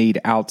liquor made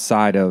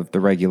outside of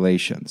the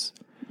regulations.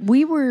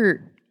 We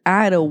were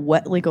at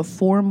a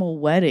formal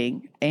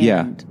wedding,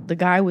 and the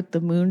guy with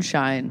the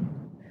moonshine,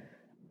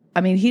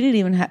 he didn't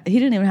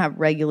even have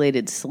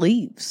regulated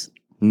sleeves.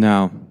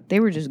 No.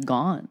 They were just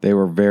gone. They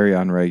were very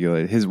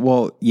unregulated. His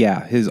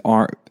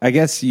arm, I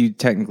guess you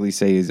technically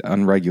say his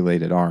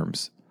unregulated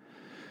arms.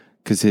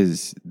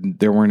 Because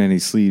there weren't any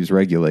sleeves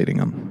regulating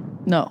them.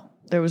 No,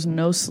 there was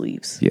no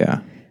sleeves.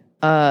 Yeah.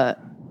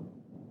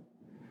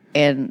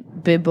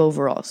 and bib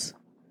overalls.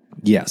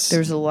 Yes.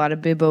 There's a lot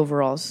of bib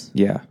overalls.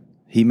 Yeah.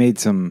 He made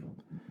some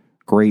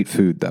great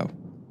food, though.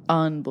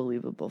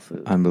 Unbelievable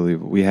food.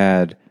 Unbelievable. We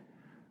had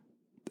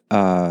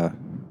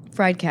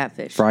fried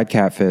catfish,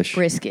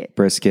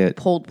 brisket,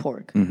 pulled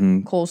pork,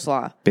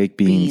 coleslaw, baked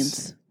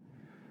beans,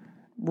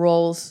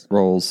 rolls,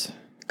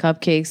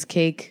 cupcakes,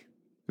 cake.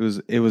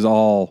 It was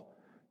all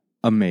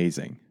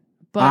amazing.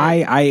 But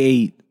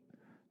I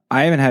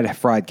haven't had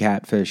fried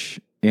catfish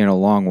in a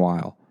long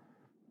while,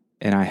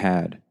 and I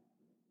had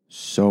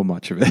so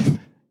much of it.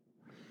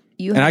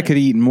 I could have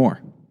eaten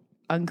more.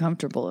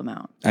 Uncomfortable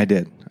amount. I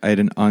did. I had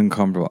an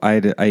uncomfortable.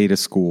 I ate a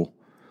school.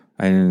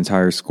 I had an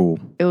entire school.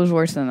 It was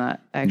worse than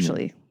that,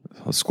 actually.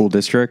 A school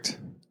district?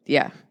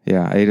 Yeah.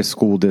 Yeah, I ate a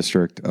school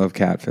district of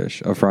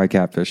fried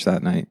catfish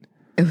that night.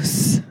 It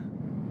was...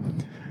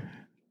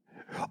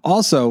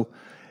 Also,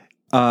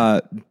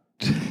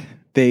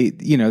 they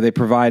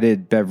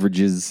provided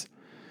beverages,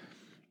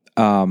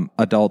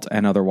 adult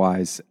and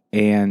otherwise,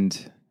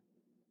 and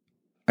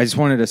I just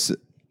wanted to...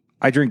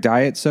 I drink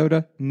diet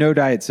soda, no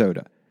diet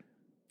soda.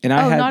 And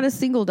I had not a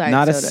single diet soda.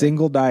 Not a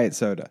single diet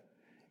soda.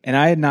 And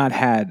I had not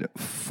had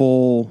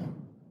full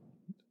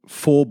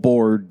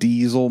bore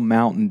diesel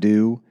Mountain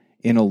Dew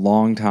in a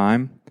long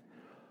time.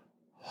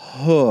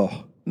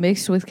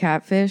 Mixed with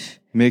catfish?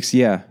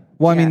 Yeah.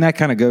 Well, I mean, that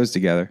kind of goes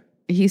together.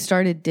 He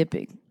started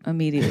dipping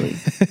immediately.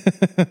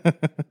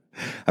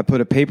 I put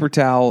a paper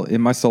towel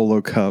in my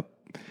Solo cup,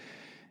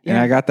 and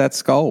I got that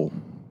skull.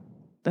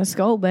 That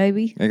skull,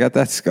 baby. I got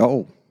that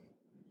skull.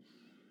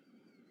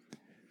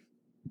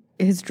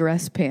 His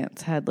dress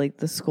pants had like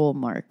the skull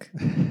mark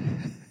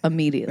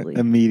immediately.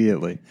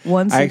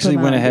 Once I actually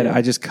went ahead.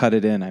 I just cut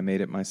it in. I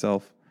made it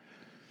myself.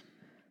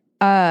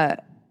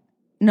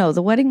 No,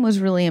 the wedding was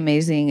really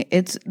amazing.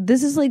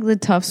 This is like the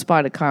tough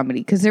spot of comedy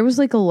because there was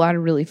like a lot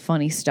of really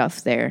funny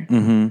stuff there.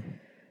 Mm-hmm.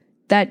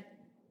 That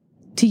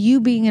to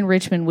you being in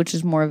Richmond, which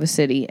is more of a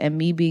city, and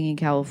me being in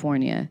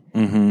California,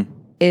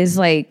 is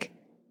like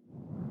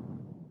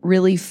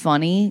really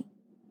funny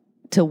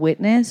to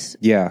witness.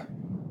 Yeah.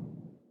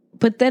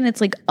 But then it's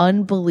like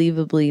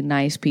unbelievably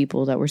nice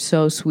people that were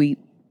so sweet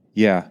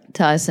to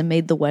us and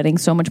made the wedding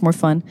so much more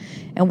fun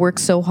and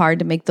worked so hard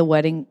to make the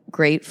wedding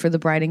great for the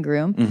bride and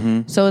groom.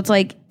 Mm-hmm. So it's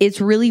like,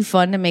 it's really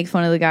fun to make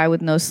fun of the guy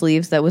with no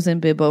sleeves that was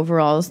in bib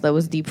overalls, that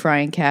was deep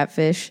frying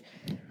catfish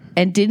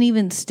and didn't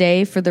even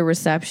stay for the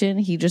reception.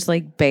 He just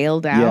like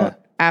bailed out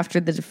after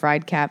the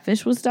fried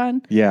catfish was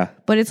done. Yeah.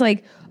 But it's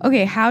like,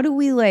 okay, how do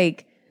we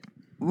like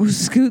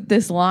scoot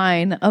this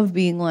line of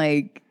being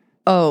like,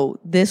 oh,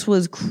 this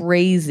was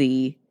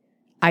crazy.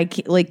 I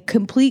can't, like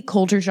complete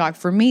culture shock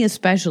for me,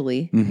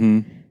 especially. Mm-hmm.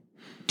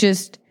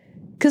 Just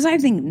because I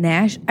think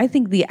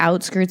the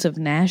outskirts of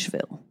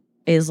Nashville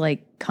is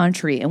like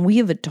country, and we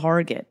have a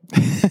Target.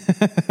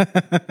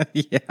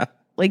 Yeah,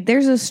 like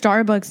there's a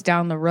Starbucks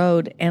down the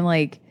road, and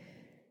like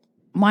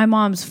my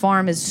mom's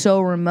farm is so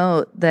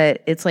remote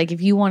that it's like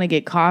if you want to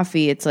get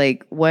coffee, it's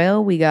like,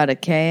 well, we got a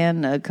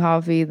can of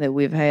coffee that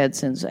we've had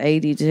since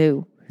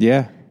 '82.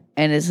 Yeah.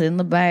 And it's in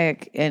the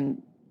back,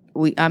 and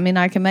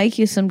I can make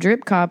you some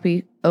drip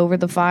coffee over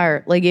the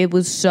fire. Like, it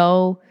was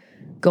so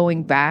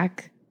going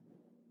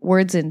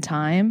backwards in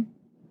time.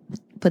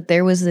 But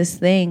there was this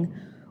thing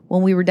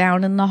when we were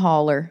down in the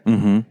holler.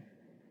 Mm-hmm.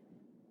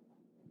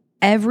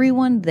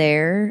 Everyone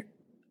there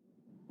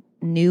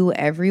knew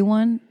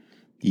everyone.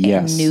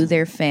 Yes. And knew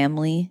their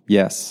family.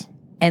 Yes.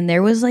 And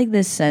there was like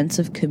this sense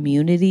of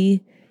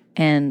community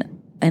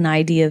and an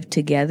idea of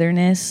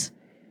togetherness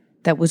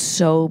that was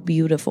so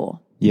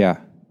beautiful.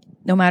 Yeah.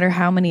 No matter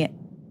how many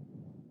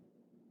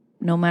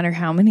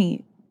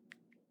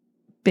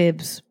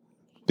bib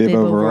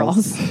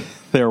overalls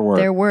there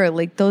were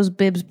like those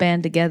bibs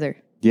band together.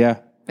 Yeah.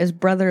 As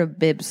brother of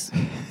bibs.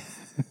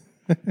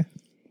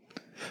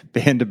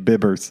 Band of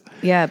bibbers.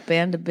 Yeah,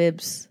 band of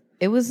bibs.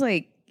 It was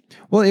like,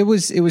 well, it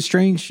was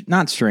strange,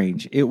 not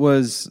strange. It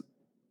was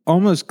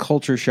almost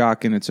culture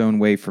shock in its own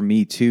way for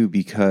me too,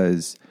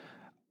 because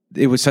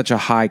it was such a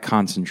high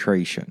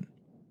concentration.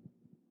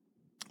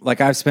 Like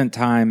I've spent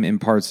time in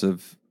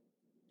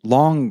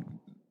long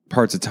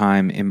parts of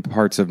time in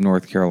parts of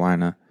North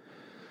Carolina.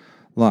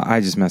 Well, I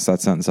just messed that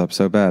sentence up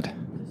so bad.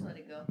 Just let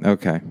it go.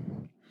 Okay.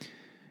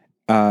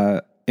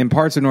 In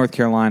parts of North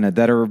Carolina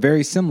that are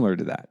very similar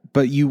to that,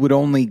 but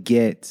you'd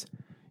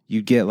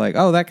get like,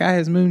 oh, that guy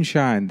has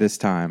moonshine this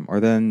time. Or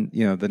then,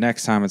 the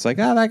next time it's like,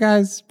 oh, that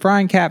guy's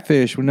frying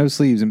catfish with no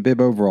sleeves and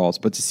bib overalls.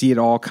 But to see it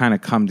all kind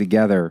of come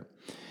together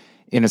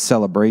in a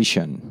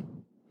celebration.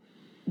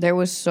 There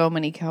was so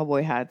many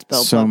cowboy hats,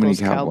 belt so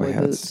buckles, many cowboy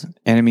hats. Boots.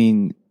 And I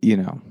mean,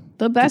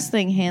 the best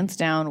thing, hands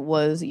down,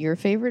 was your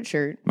favorite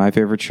shirt. My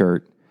favorite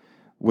shirt,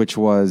 which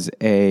was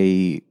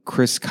a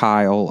Chris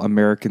Kyle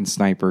American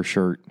Sniper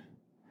shirt.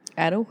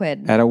 At a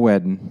wedding.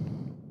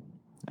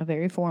 A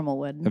very formal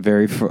wedding.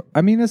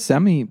 A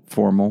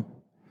semi-formal.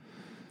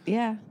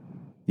 Yeah.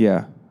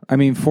 Yeah. I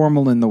mean,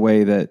 formal in the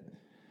way that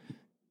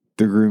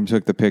the groom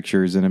took the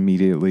pictures and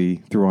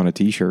immediately threw on a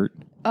t-shirt.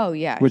 Oh,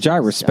 yeah. Which I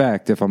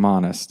respect, if I'm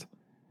honest.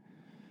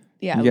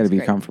 Yeah. You got to be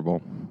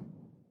comfortable.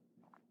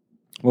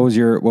 What was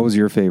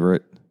your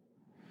favorite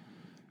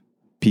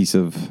piece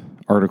of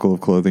article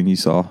of clothing you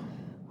saw?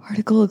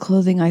 Article of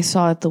clothing I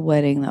saw at the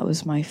wedding that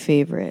was my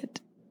favorite.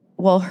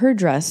 Well, her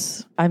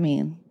dress, I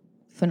mean,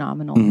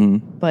 phenomenal.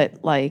 Mm-hmm.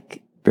 But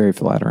like very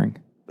flattering.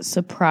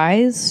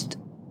 Surprised?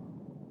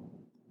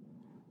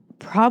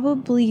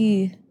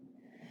 Probably.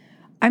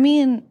 I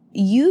mean,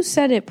 you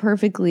said it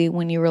perfectly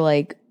when you were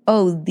like,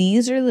 oh,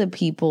 these are the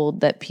people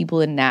that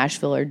people in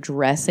Nashville are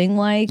dressing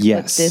like,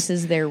 yes. but this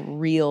is their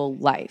real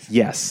life.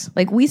 Yes.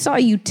 Like, we saw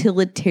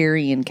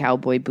utilitarian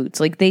cowboy boots.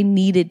 Like, they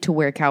needed to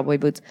wear cowboy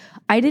boots.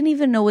 I didn't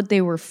even know what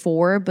they were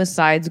for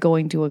besides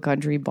going to a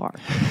country bar.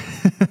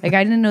 Like,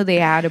 I didn't know they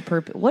had a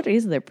purpose. What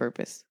is their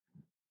purpose?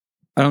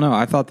 I don't know.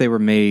 I thought they were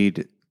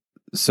made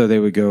so they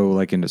would go,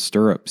 like, into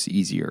stirrups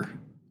easier.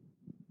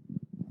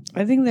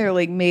 I think they're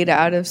like made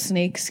out of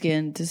snake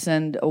skin to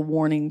send a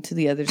warning to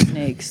the other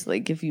snakes.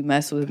 Like, if you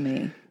mess with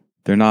me,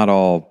 they're not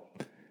all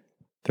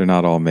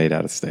made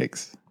out of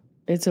snakes.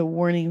 It's a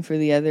warning for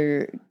the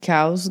other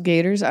cows,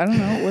 gators. I don't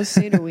know. What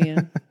state are we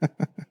in?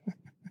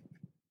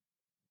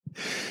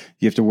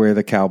 You have to wear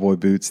the cowboy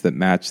boots that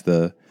match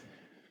the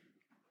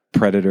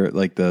predator,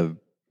 like the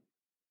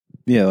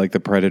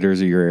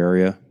predators of your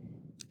area.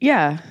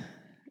 Yeah.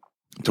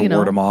 To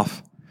ward them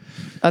off.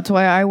 That's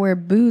why I wear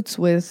boots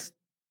with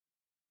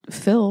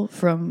Phil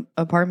from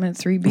apartment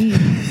 3B.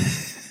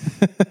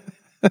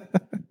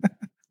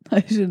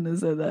 I shouldn't have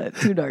said that.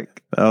 Too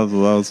dark. That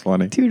was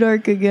funny. Too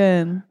dark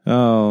again.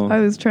 Oh. I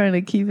was trying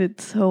to keep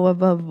it so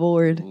above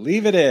board.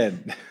 Leave it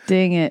in.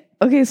 Dang it.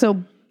 Okay,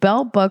 so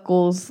belt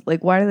buckles.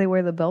 Like, why do they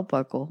wear the belt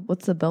buckle?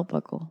 What's the belt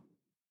buckle?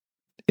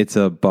 It's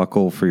a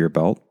buckle for your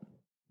belt.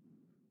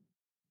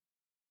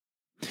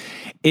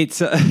 It's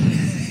a...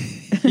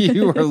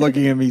 You are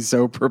looking at me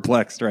so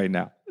perplexed right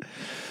now.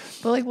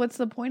 But, like, what's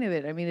the point of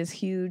it? I mean, it's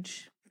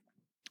huge.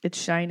 It's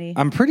shiny.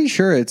 I'm pretty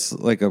sure it's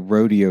like a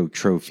rodeo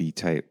trophy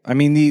type. I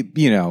mean,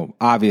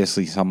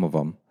 obviously some of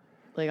them.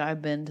 Like,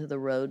 I've been to the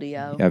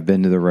rodeo. Yeah, I've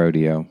been to the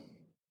rodeo.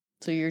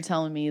 So you're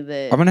telling me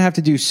that... I'm going to have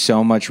to do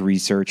so much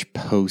research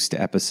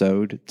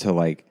post-episode to,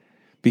 like...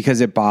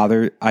 Because it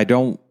bothers... I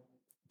don't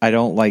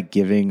like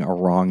giving a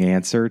wrong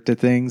answer to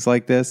things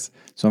like this.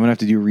 So I'm going to have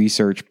to do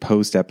research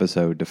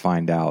post-episode to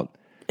find out.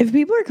 If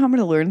people are coming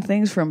to learn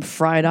things from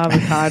Fried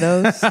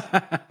Avocados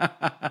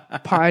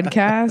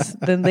podcast,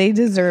 then they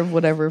deserve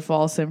whatever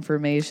false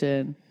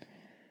information.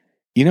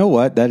 You know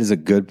what? That is a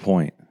good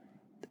point.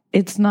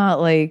 It's not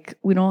like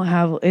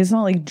it's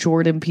not like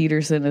Jordan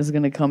Peterson is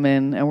going to come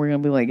in and we're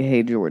going to be like,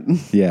 hey, Jordan.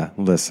 Yeah,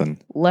 listen.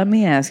 Let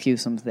me ask you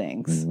some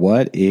things.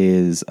 What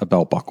is a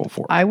belt buckle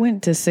for? I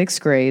went to 6th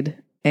grade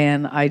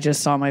and I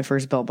just saw my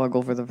first belt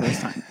buckle for the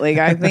first time. Like,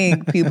 I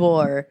think people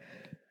are,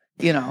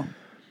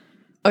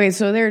 Okay,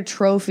 so they're a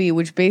trophy,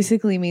 which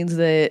basically means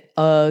that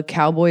a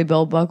cowboy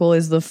belt buckle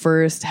is the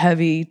first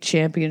heavy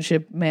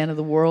championship man of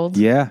the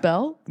world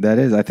belt. That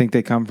is. I think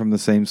they come from the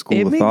same school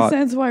of thought. It makes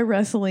sense why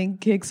wrestling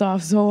kicks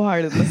off so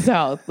hard in the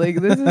South. Like,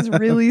 this is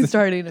really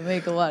starting to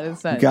make a lot of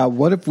sense. God,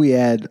 what if we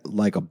had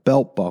like a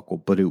belt buckle,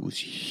 but it was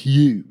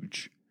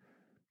huge?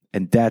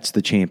 And that's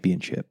the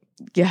championship.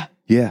 Yeah.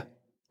 Yeah.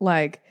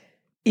 Like,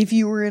 if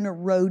you were in a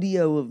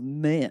rodeo of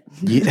men.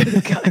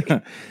 Yeah.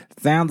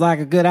 Sounds like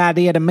a good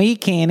idea to me,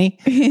 Kenny.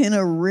 In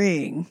a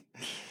ring.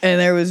 And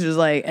there was just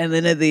like, and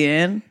then at the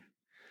end,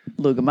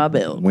 look at my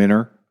belt.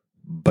 Winner,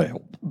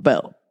 belt.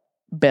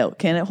 Belt.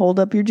 Can it hold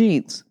up your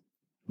jeans?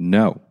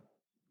 No.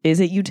 Is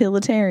it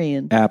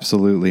utilitarian?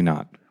 Absolutely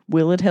not.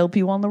 Will it help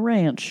you on the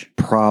ranch?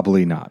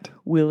 Probably not.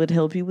 Will it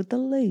help you with the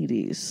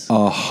ladies?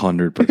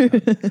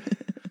 100%.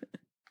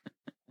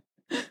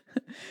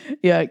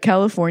 Yeah,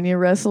 California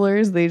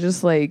wrestlers, they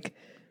just like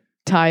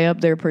tie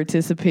up their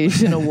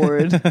participation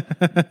award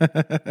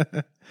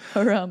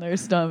around their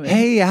stomach.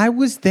 Hey, I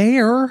was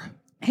there.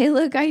 Hey,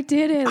 look, I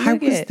did it. I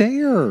was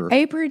there.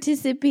 I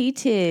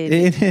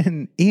participated.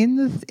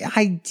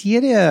 I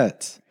did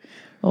it.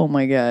 Oh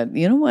my God.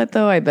 You know what,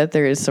 though? I bet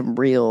there is some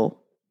real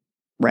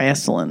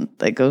wrestling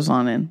that goes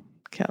on in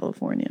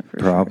California.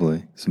 Probably.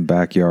 Sure. Some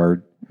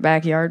backyard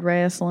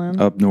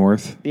wrestling. Up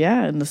north.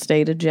 Yeah, in the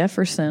state of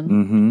Jefferson.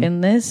 Mm-hmm.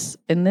 In this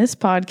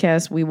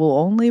podcast, we will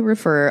only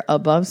refer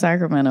above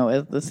Sacramento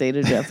as the state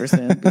of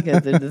Jefferson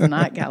because it is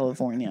not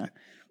California.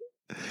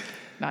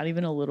 Not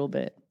even a little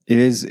bit.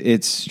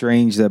 It's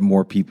strange that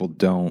more people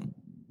don't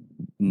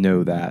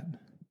know that.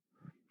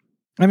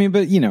 I mean,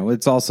 but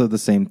it's also the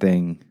same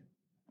thing.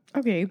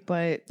 Okay,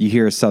 but you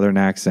hear a Southern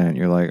accent,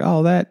 you're like,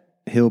 oh, that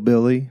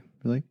hillbilly.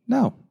 You're like,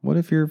 no. What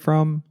if you're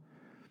from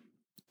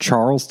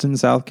Charleston,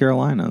 South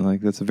Carolina?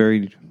 Like, that's a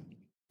very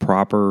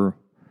proper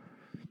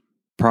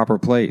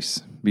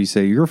place. But you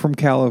say, you're from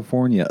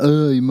California.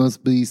 Oh, you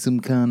must be some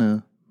kind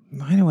of...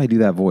 Why do I do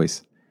that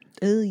voice?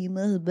 Oh, you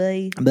must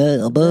be...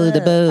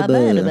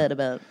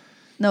 About.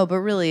 No, but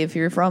really, if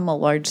you're from a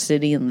large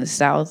city in the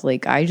South,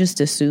 like, I just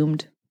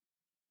assumed...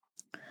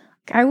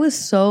 I was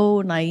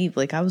so naive.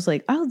 Like, I was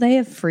like, oh, they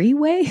have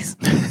freeways?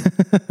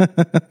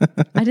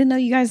 I didn't know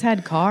you guys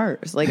had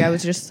cars. Like, I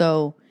was just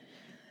so...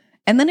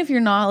 And then if you're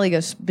not like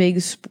a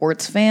big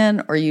sports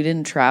fan or you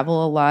didn't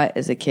travel a lot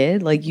as a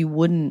kid, like you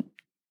wouldn't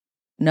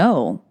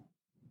know.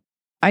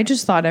 I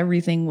just thought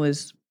everything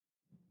was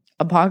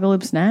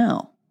Apocalypse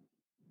Now.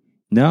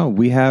 No,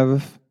 we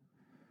have...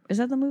 Is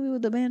that the movie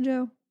with the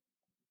banjo?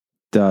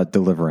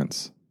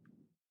 Deliverance.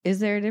 Is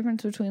there a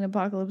difference between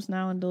Apocalypse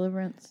Now and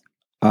Deliverance?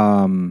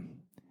 Only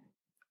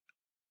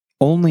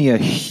a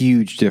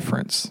huge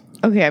difference.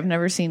 Okay, I've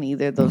never seen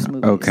either of those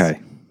movies. Okay.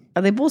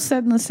 Are they both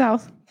set in the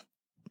South?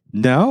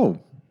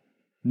 No,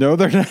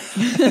 they're not.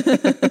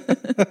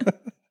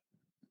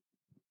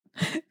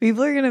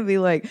 People are going to be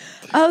like,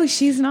 oh,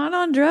 she's not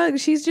on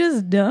drugs. She's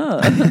just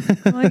dumb.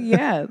 I'm like,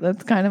 yeah,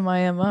 that's kind of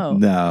my MO.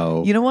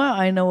 No. You know what?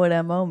 I know what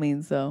MO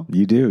means, though.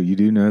 You do. You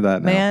do know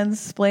that now.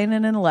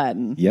 Mansplaining in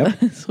Latin. Yep.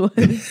 That's what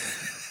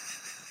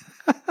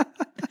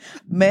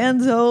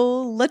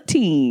Manzo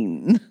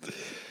Latin.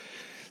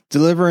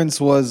 Deliverance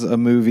was a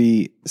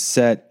movie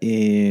set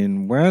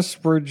in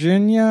West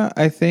Virginia,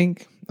 I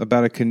think,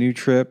 about a canoe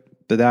trip.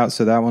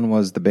 So that one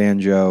was the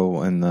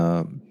banjo and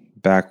the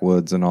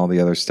backwoods and all the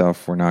other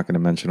stuff we're not going to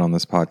mention on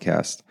this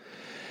podcast.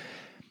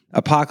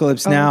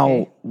 Apocalypse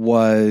Now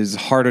was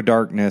Heart of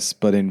Darkness,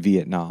 but in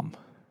Vietnam.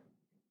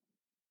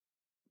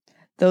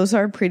 Those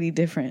are pretty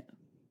different,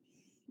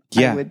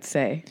 I would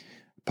say.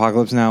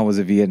 Apocalypse Now was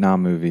a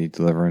Vietnam movie.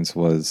 Deliverance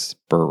was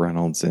Burt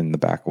Reynolds in the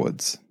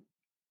backwoods.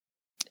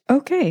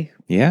 Okay.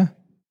 Yeah.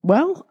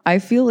 Well, I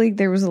feel like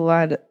there was a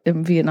lot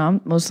in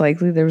Vietnam. Most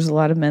likely there was a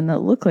lot of men that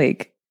look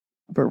like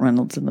Burt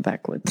Reynolds in the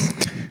backwoods.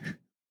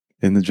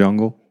 In the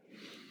jungle?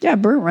 Yeah,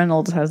 Burt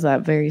Reynolds has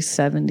that very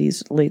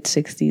 70s, late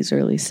 60s,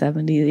 early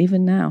 70s,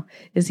 even now.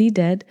 Is he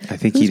dead? I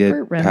think he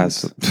did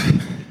pass.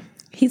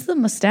 He's the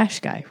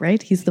mustache guy,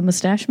 right? He's the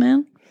mustache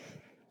man?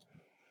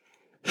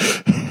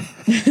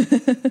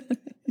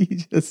 He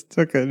just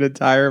took an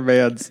entire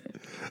man's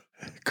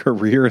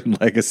career and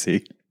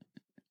legacy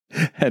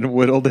and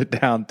whittled it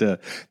down to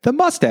the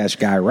mustache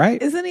guy, right?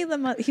 Isn't he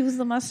he was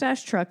the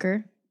mustache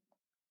trucker?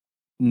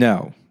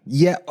 No.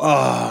 Yeah.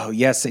 Oh,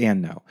 yes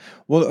and no.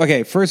 Well,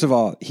 okay. First of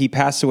all, he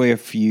passed away a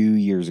few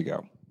years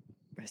ago.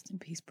 Rest in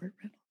peace, Burt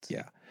Reynolds.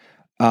 Yeah.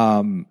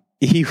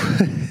 He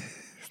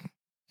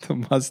the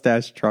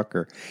mustache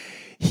trucker.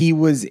 He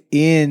was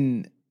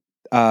in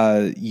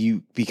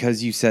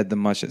because you said the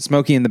mustache,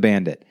 Smokey and the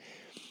Bandit.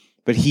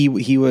 But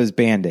he was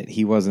Bandit.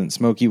 He wasn't.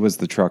 Smokey was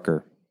the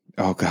trucker.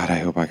 Oh God, I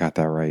hope I got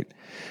that right.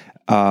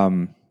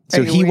 So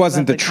he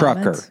wasn't the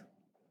trucker. Comments?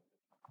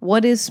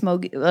 What is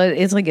Smokey?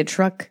 It's like a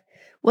truck.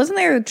 Wasn't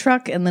there a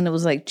truck and then it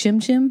was like Chim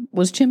Chim?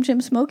 Was Chim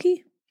Chim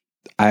Smokey?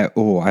 I've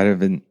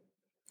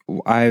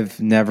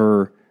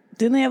never.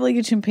 Didn't they have like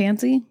a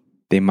chimpanzee?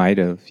 They might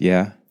have,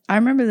 yeah. I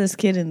remember this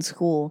kid in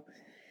school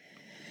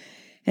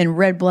in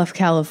Red Bluff,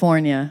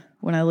 California,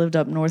 when I lived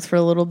up north for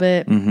a little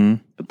bit. Mm-hmm.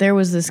 There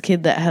was this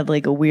kid that had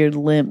like a weird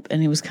limp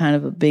and he was kind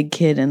of a big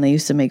kid and they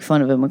used to make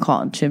fun of him and call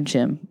him Chim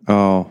Chim.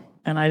 Oh.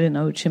 And I didn't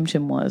know who Chim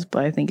Chim was,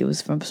 but I think it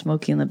was from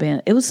Smokey and the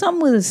Bandit. It was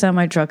something with a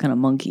semi-truck and a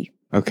monkey.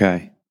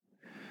 Okay.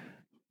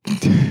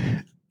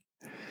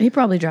 He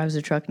probably drives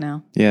a truck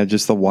now. Yeah,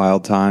 just the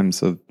wild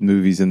times of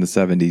movies in the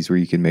 70s where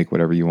you could make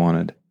whatever you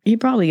wanted. He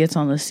probably gets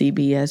on the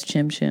CBS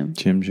Chim Chim.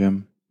 Chim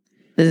Chim.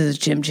 This is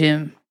Chim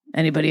Chim.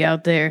 Anybody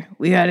out there?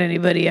 We got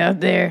anybody out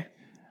there?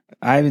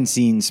 I haven't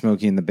seen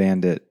Smokey and the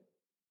Bandit.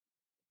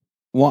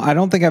 Well, I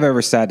don't think I've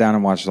ever sat down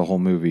and watched the whole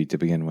movie to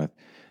begin with,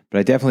 but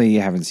I definitely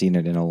haven't seen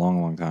it in a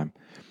long, long time.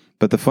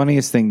 But the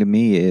funniest thing to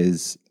me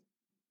is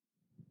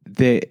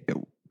the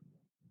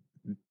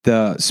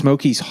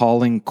Smokey's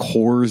hauling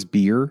Coors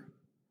beer,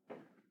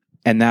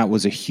 and that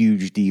was a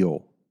huge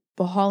deal.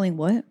 But hauling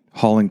what?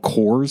 Hauling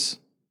Coors,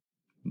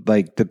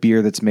 like the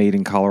beer that's made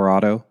in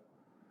Colorado.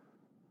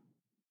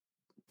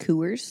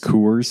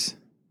 Coors,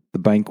 the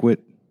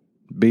banquet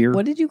beer.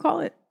 What did you call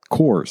it?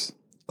 Coors.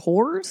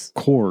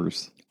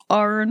 Coors?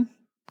 Arn.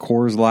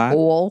 Coors Light.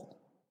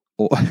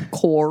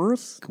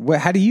 Coors.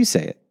 How do you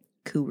say it?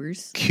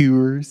 Coors.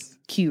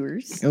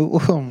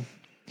 Oh,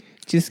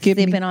 just give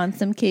Sipping on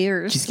some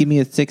Coors. Just give me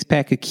a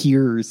 6-pack of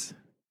Coors.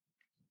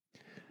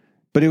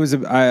 But it was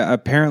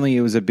apparently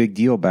it was a big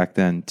deal back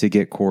then to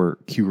get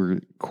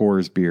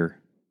Coors beer.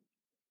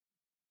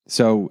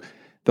 So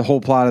the whole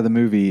plot of the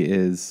movie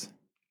is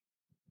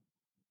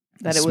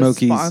that it was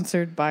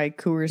sponsored by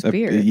Coors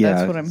beer. Yeah,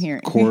 that's what I'm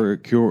hearing.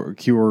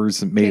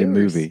 Coors made a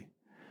movie.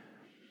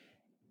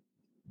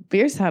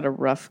 Beers had a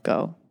rough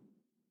go.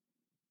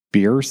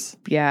 Beers?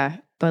 Yeah,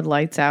 Bud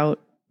Light's out.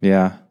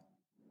 Yeah.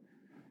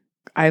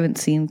 I haven't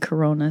seen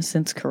Corona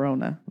since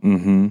Corona.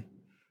 Mm-hmm.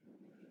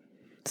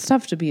 It's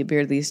tough to be a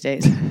beer these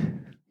days.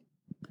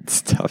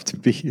 It's tough to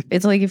be.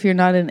 It's like if you're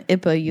not an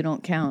IPA, you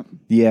don't count.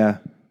 Yeah.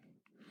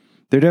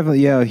 They're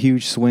definitely, a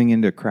huge swing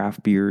into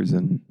craft beers.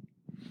 And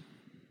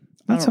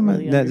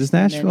does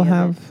Nashville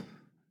have?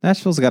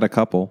 Nashville's got a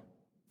couple.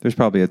 There's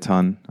probably a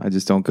ton. I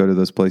just don't go to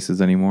those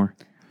places anymore.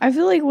 I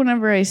feel like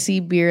whenever I see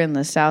beer in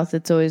the South,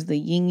 it's always the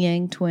Yin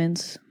Yang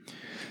Twins.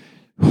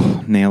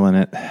 Nailing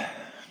it.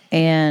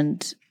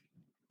 And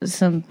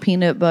some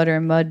peanut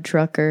butter mud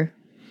trucker.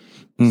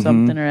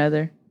 Something or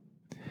other.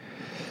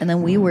 And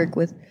then we work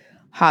with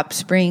Hop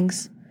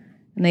Springs,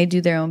 and they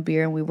do their own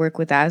beer, and we work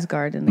with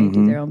Asgard, and they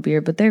do their own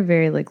beer, but they're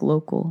very like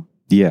local.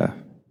 Yeah.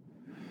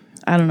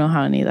 I don't know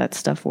how any of that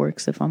stuff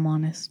works, if I'm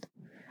honest.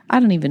 I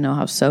don't even know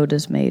how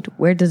soda's made.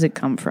 Where does it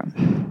come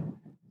from?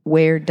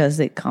 Where does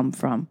it come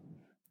from?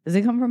 Does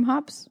it come from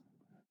hops?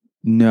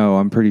 No,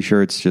 I'm pretty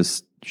sure it's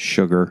just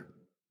sugar.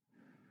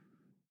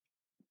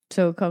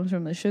 So it comes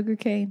from the sugar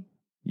cane?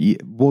 Yeah,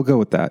 we'll go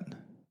with that.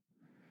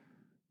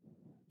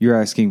 You're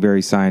asking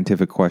very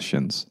scientific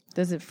questions.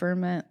 Does it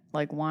ferment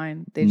like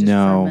wine? They just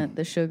ferment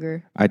the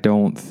sugar? I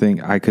don't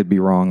think, I could be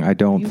wrong. I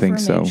don't think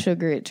so. You ferment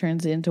sugar, it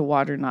turns into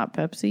water, not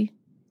Pepsi?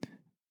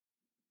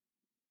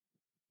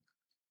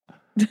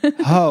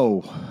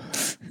 Oh.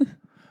 Is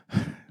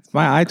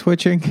my eye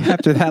twitching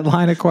after that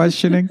line of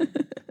questioning?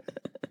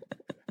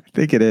 I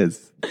think it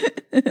is.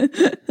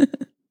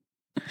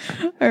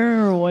 I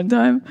remember one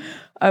time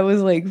I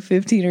was like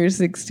 15 or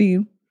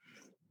 16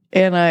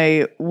 and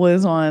I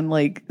was on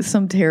like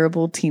some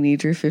terrible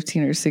teenager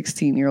 15 or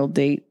 16-year-old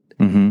date.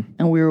 And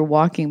we were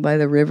walking by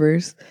the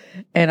rivers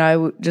and I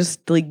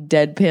just like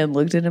deadpan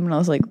looked at him and I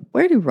was like,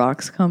 where do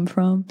rocks come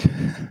from?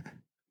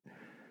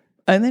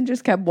 And then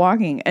just kept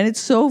walking. And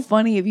it's so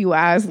funny if you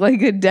ask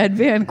like a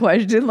deadpan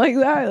question like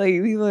that.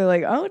 Like people are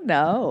like, oh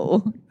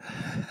no.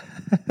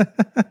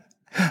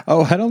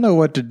 Oh, I don't know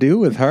what to do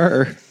with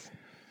her.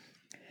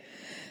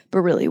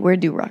 But really, where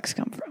do rocks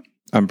come from?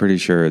 I'm pretty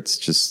sure it's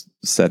just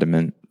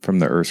sediment from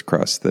the Earth's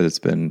crust that has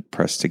been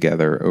pressed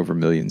together over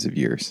millions of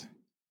years.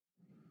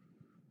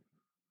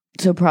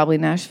 So probably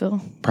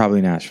Nashville?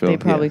 Probably Nashville. They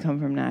probably come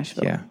from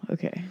Nashville. Yeah.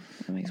 Okay.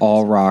 That makes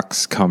All sense.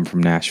 rocks come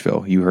from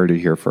Nashville. You heard it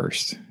here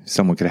first.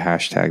 Someone could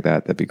hashtag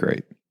that. That'd be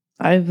great.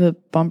 I have a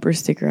bumper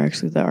sticker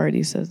actually that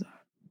already says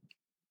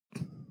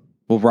that.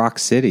 Well, Rock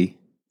City.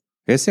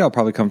 I guess they all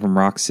probably come from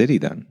Rock City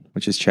then,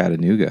 which is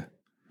Chattanooga.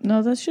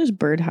 No, that's just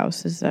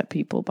birdhouses that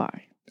people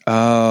buy.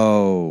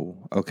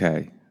 Oh,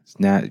 okay.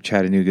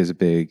 Chattanooga is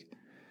the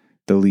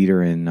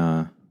leader in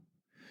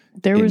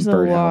There was a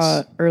birdhouse.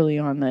 law early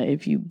on that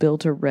if you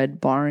built a red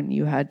barn,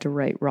 you had to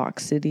write Rock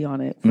City on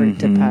it for it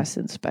to pass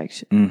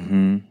inspection.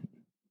 Mm-hmm.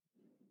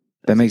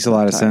 That makes a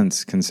lot of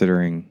sense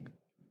considering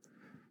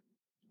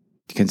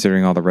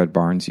all the red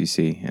barns you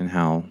see and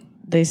how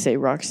they say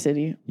Rock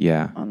City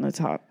on the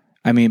top.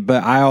 I mean,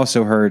 but I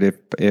also heard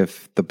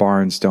if the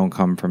barns don't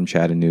come from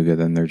Chattanooga,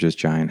 then they're just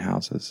giant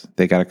houses.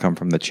 They got to come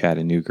from the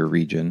Chattanooga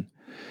region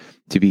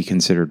to be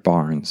considered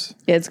barns.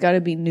 Yeah, it's got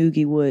to be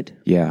Noogie wood.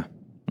 Yeah.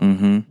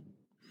 Man,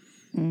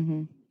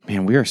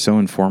 we are so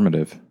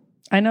informative.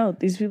 I know.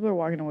 These people are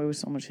walking away with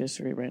so much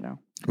history right now.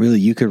 Really,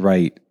 you could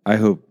write, I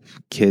hope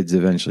kids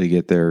eventually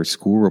get their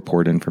school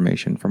report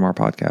information from our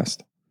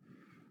podcast.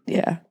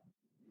 Yeah.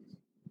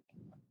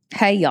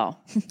 Hey, y'all.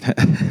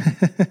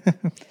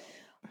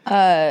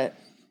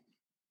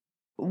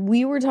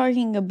 We were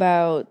talking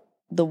about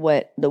the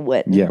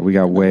wedding. Yeah, we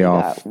got way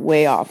off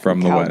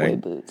from the cowboy wedding.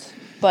 Boots.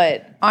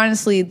 But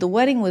honestly, the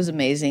wedding was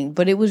amazing,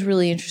 but it was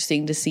really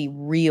interesting to see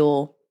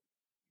real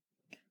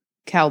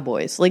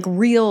cowboys, like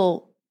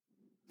real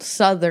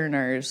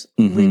Southerners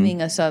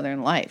living a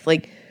Southern life.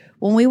 Like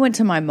when we went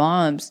to my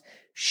mom's,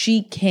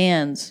 she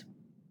cans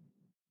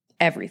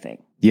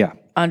everything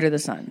under the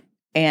sun.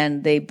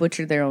 And they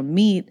butcher their own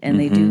meat and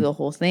they do the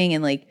whole thing.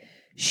 And like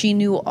she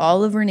knew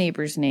all of her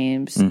neighbors'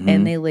 names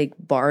and they like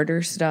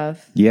barter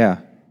stuff. Yeah.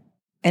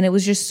 And it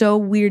was just so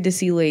weird to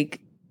see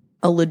like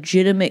a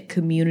legitimate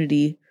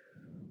community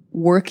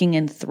working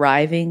and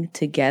thriving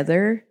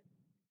together.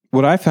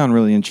 What I found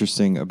really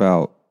interesting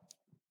about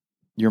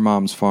your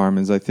mom's farm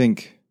is I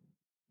think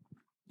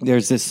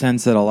there's this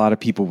sense that a lot of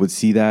people would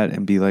see that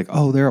and be like,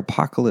 oh, they're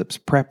apocalypse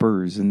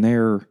preppers and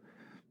they're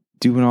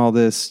doing all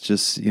this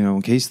just,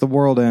 in case the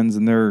world ends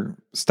and they're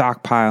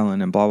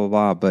stockpiling and blah, blah,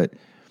 blah. But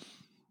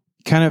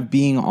kind of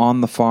being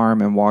on the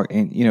farm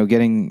and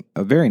getting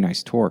a very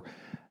nice tour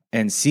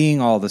and seeing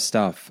all the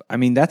stuff. I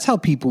mean, that's how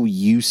people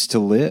used to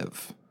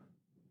live.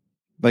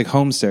 Like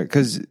homestead,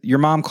 because your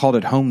mom called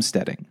it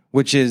homesteading,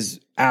 which is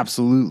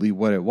absolutely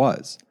what it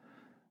was.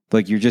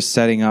 Like you're just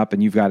setting up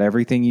and you've got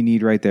everything you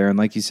need right there. And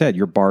like you said,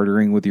 you're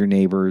bartering with your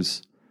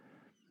neighbors.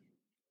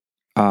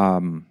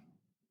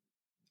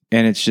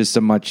 And it's just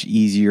a much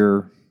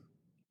easier,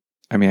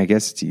 I mean, I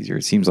guess it's easier.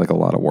 It seems like a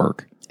lot of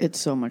work. It's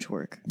so much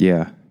work.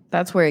 Yeah.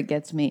 That's where it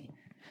gets me.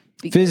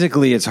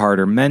 Physically, it's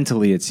harder.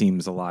 Mentally, it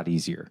seems a lot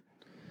easier.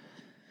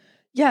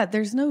 Yeah,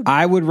 there's no...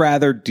 I would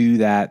rather do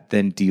that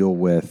than deal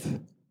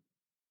with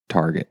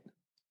Target.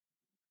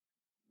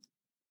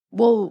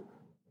 Well,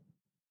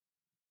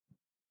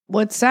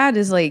 what's sad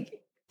is like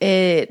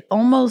it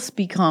almost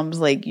becomes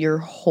like your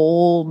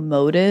whole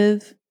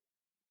motive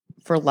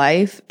for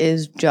life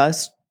is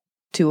just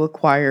to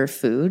acquire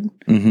food.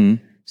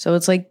 So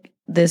it's like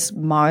this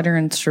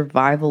modern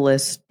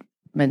survivalist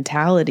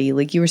mentality.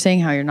 Like you were saying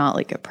how you're not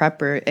like a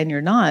prepper, and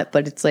you're not,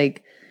 but it's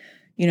like,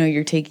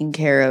 you're taking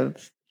care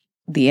of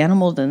the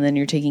animals and then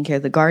you're taking care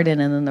of the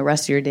garden, and then the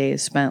rest of your day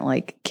is spent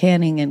like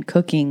canning and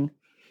cooking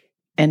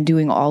and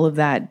doing all of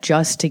that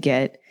just to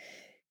get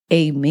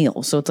a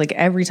meal. So it's like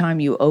every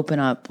time you open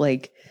up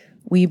like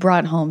we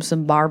brought home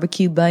some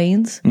barbecue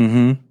beans.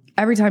 Mm-hmm.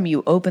 Every time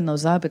you open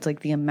those up, it's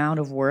like the amount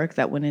of work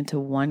that went into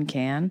one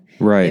can.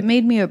 Right. It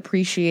made me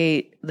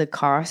appreciate the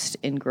cost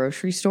in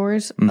grocery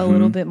stores a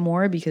little bit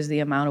more because the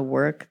amount of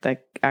work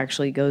that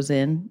actually goes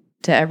in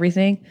to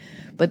everything.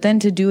 But then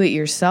to do it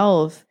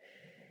yourself,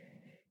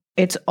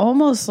 it's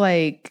almost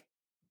like,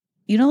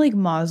 you know, like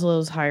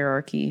Maslow's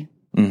hierarchy.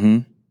 Mm-hmm.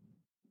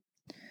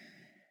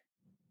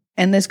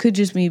 And this could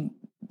just be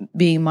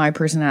being my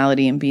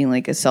personality and being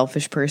like a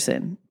selfish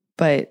person.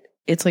 But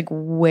it's like,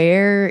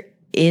 where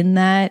in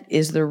that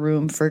is the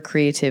room for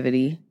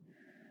creativity?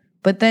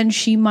 But then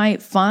she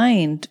might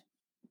find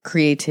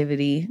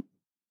creativity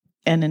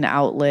and an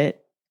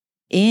outlet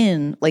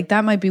in, like,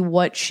 that might be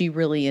what she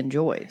really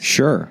enjoys.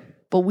 Sure.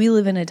 But we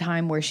live in a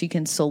time where she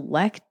can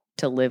select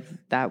to live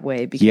that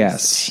way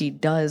because she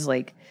does,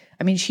 like,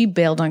 I mean, she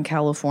bailed on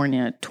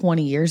California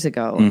 20 years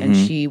ago and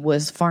she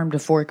was farm to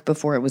fork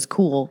before it was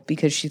cool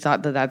because she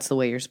thought that that's the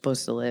way you're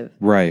supposed to live.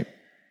 Right.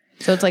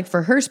 So it's like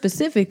for her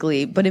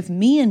specifically, but if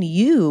me and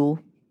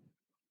you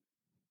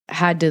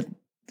had to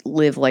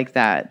live like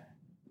that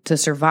to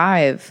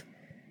survive,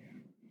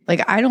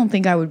 like, I don't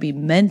think I would be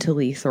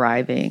mentally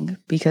thriving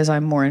because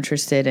I'm more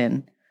interested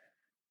in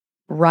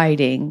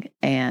writing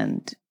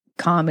and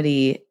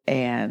comedy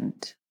and,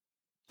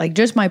 like,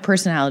 just my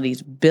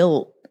personality's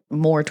built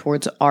more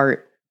towards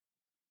art.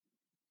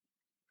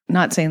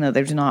 Not saying that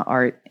there's not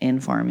art in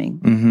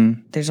farming. Mm-hmm.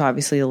 There's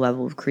obviously a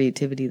level of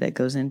creativity that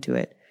goes into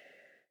it.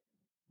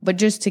 But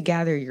just to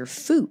gather your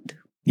food.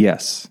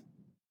 Yes.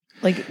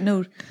 Like,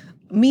 no,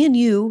 me and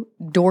you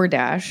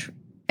DoorDash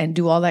and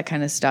do all that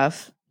kind of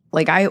stuff.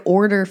 Like, I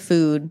order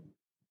food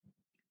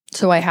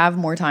so I have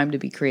more time to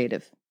be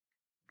creative.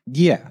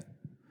 Yeah.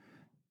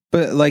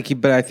 But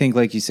I think,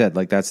 like you said,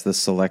 like, that's the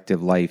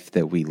selective life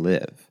that we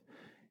live.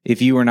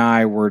 If you and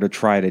I were to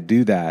try to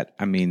do that,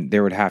 I mean,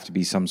 there would have to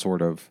be some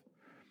sort of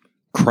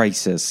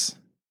crisis.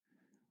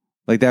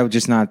 Like, that would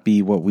just not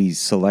be what we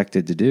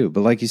selected to do.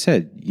 But like you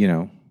said, you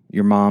know,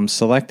 your mom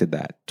selected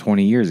that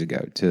 20 years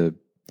ago to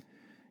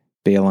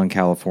bail on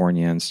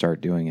California and start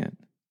doing it.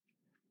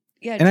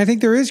 Yeah. And I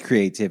think there is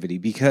creativity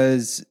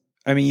because,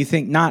 I mean, you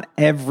think not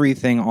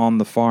everything on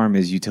the farm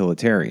is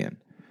utilitarian.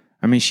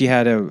 I mean, she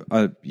had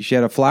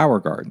a flower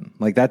garden.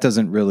 Like, that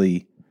doesn't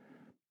really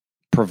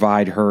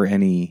provide her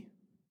any.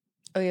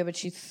 Oh, yeah, but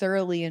she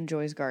thoroughly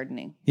enjoys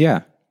gardening.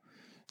 Yeah.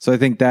 So I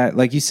think that,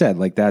 like you said,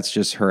 like, that's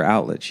just her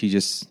outlet.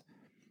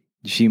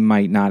 She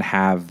might not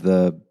have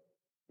the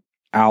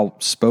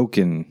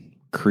outspoken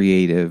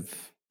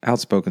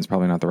outspoken's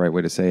probably not the right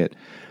way to say it,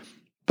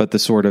 but the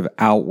sort of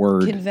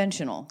outward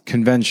conventional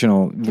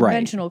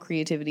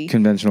creativity.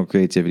 Conventional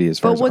creativity as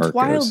far as art goes. But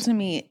what's wild to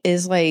me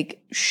is,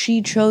 like,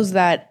 she chose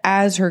that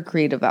as her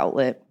creative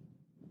outlet,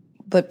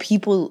 but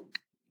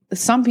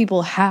some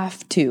people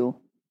have to.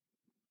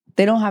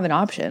 They don't have an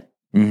option.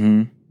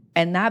 Mm-hmm.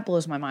 And that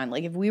blows my mind.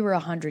 Like, if we were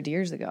 100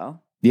 years ago.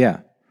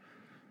 Yeah.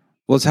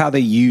 Well, it's how they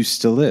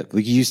used to live.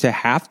 Like, you used to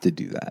have to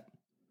do that.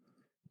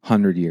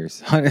 100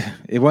 years.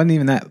 It wasn't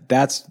even that.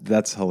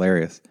 That's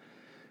hilarious.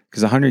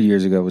 Because 100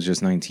 years ago was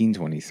just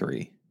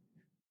 1923.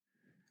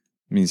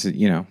 I mean,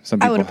 you know, some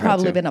people I would have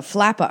probably been a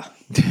flapper.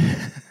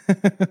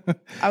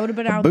 I would have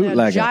been out there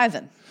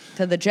jiving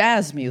to the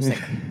jazz music.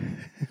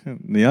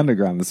 The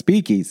underground, the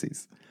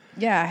speakeasies.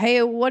 Yeah.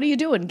 Hey, what are you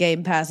doing,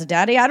 Game Pass,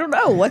 Daddy? I don't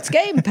know. What's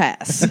Game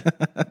Pass?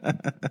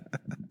 That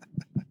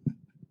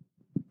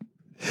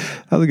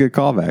was a good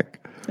callback.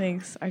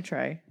 Thanks. I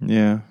try.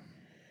 Yeah.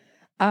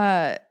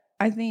 I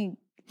think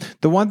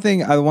the one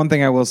thing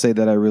I will say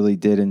that I really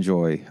did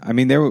enjoy. I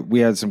mean, we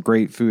had some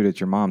great food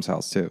at your mom's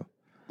house too.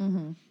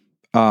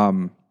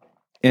 Mm-hmm.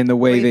 And the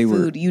way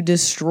you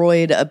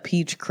destroyed a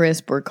peach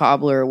crisp or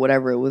cobbler or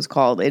whatever it was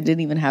called. It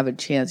didn't even have a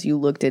chance. You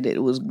looked at it;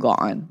 it was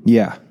gone.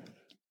 Yeah.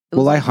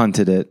 Well, I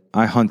hunted it.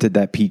 I hunted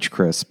that peach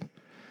crisp.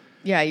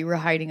 Yeah, you were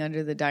hiding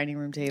under the dining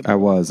room table. I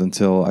was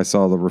until I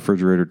saw the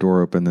refrigerator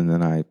door open, and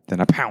then I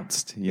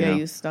pounced. Yeah,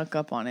 you snuck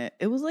up on it.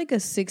 It was like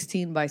a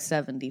 16 by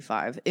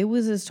 75. It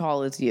was as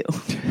tall as you.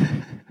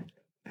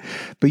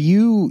 But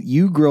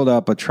you grilled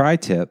up a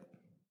tri-tip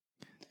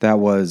that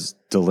was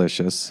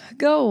delicious.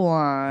 Go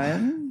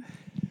on.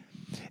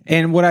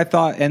 And what I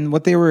thought, and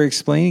what they were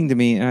explaining to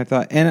me, and I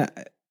thought, and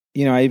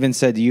you know, I even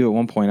said to you at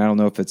one point, I don't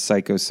know if it's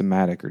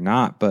psychosomatic or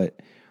not, but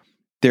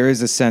there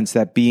is a sense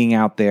that being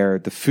out there,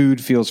 the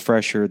food feels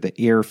fresher, the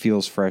air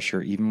feels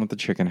fresher, even with the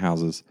chicken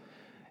houses.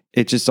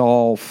 It just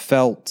all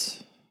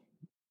felt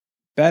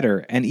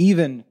better. And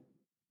even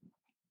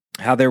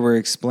how they were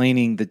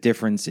explaining the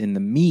difference in the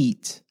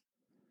meat.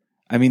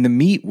 I mean, the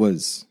meat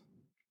was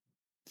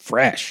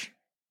fresh.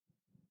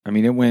 I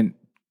mean,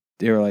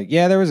 they were like,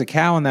 yeah, there was a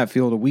cow in that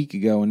field a week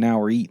ago, and now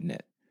we're eating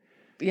it.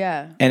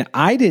 Yeah. And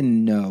I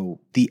didn't know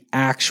the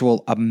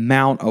actual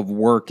amount of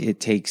work it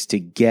takes to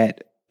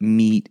get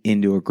meat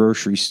into a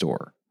grocery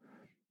store.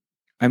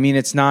 I mean,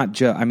 it's not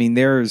just, I mean,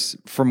 there's,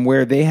 from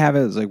where they have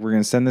it, it's like, we're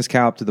going to send this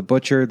cow up to the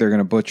butcher. They're going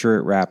to butcher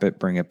it, wrap it,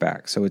 bring it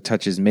back. So it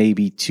touches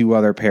maybe 2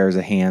 other pairs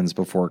of hands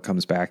before it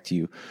comes back to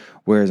you.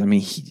 Whereas, I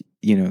mean,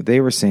 they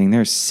were saying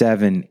there's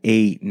 7,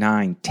 8,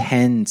 9,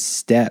 10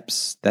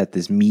 steps that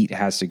this meat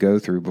has to go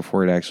through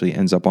before it actually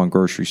ends up on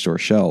grocery store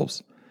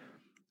shelves.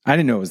 I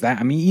didn't know it was that.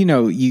 I mean,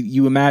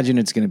 you imagine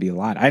it's going to be a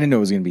lot. I didn't know it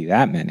was going to be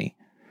that many.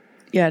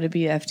 Yeah, to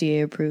be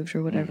FDA approved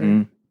or whatever.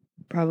 Mm-hmm.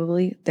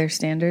 Probably their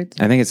standards.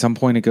 I think at some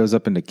point it goes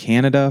up into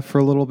Canada for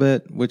a little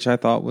bit, which I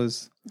thought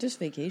was just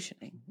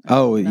vacationing.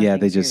 Oh yeah,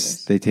 they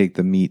take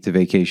the meat to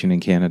vacation in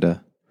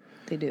Canada.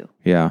 They do.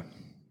 Yeah.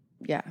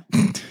 Yeah.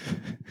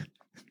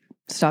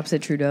 Stops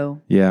at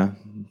Trudeau. Yeah.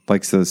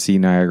 Likes to see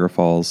Niagara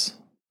Falls.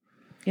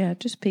 Yeah,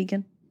 just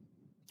peeking.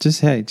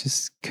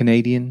 Just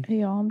Canadian.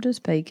 Hey, y'all, I'm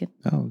just peeking.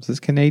 Oh, is this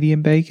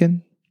Canadian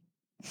bacon?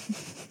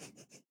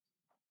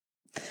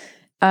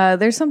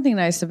 There's something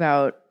nice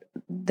about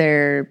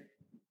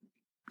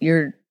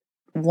you're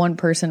one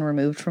person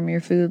removed from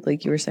your food,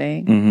 like you were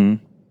saying.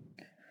 Mm-hmm.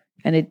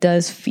 And it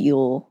does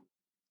feel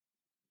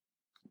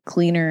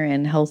cleaner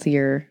and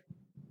healthier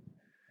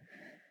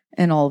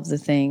and all of the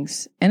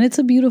things. And it's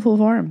a beautiful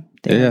farm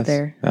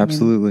there.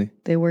 Absolutely. I mean,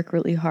 they work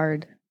really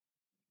hard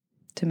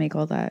to make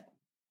all that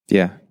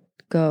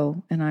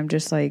go. And I'm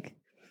just like,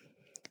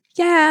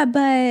 yeah,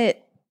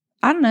 but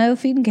I don't know.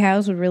 Feeding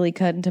cows would really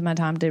cut into my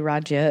time to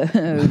write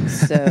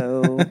jokes.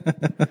 So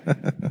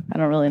I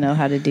don't really know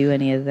how to do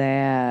any of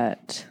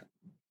that.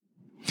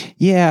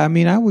 Yeah, I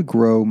mean, I would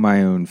grow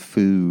my own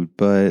food,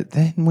 but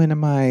then when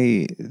am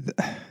I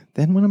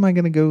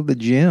going to go to the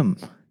gym?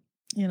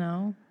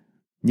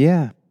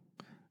 Yeah.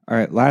 All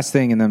right, last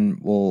thing, and then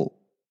we'll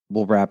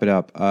wrap it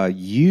up.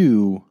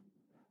 You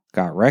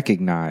got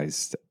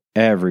recognized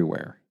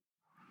everywhere.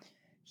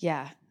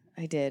 Yeah,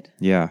 I did.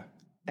 Yeah.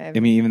 I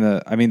mean,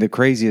 the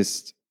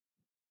craziest.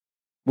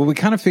 Well, we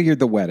kind of figured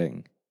the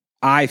wedding.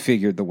 I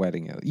figured the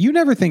wedding. You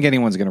never think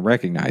anyone's going to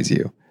recognize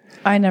you.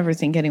 I never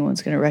think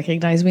anyone's going to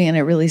recognize me, and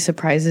it really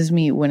surprises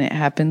me when it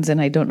happens,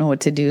 and I don't know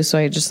what to do, so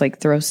I just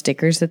throw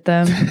stickers at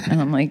them,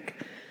 and I'm like,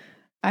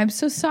 I'm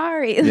so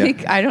sorry.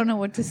 Yeah. I don't know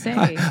what to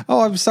say.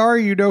 I'm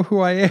sorry. You know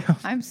who I am.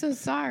 I'm so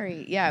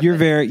sorry. Yeah, you're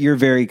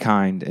very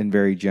kind and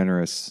very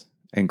generous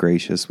and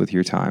gracious with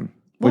your time.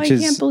 Well, I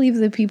can't believe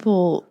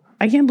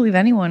I can't believe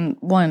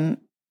anyone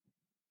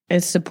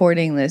is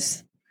supporting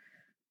this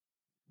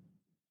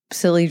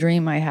silly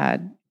dream I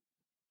had,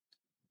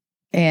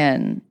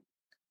 and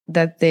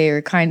that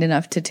they're kind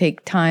enough to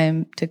take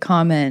time to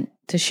comment,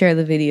 to share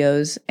the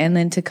videos, and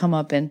then to come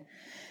up and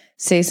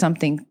say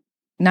something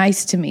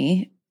nice to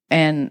me.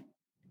 And,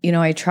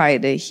 I try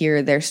to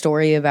hear their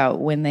story about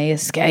when they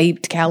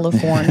escaped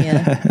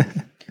California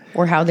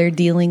or how they're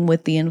dealing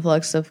with the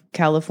influx of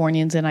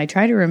Californians. And I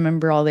try to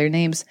remember all their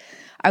names.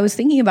 I was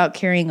thinking about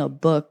carrying a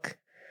book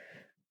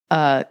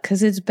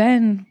because it's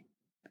been,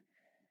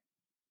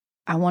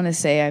 I want to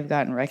say I've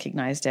gotten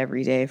recognized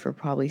every day for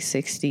probably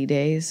 60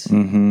 days.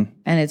 Mm-hmm.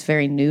 And it's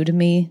very new to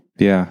me.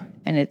 Yeah.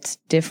 And it's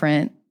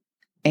different.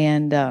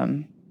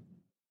 And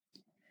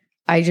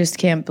I just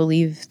can't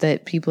believe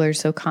that people are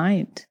so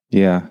kind.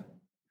 Yeah.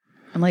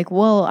 I'm like,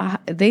 well,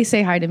 they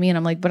say hi to me, and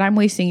I'm like, but I'm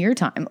wasting your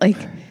time. Like,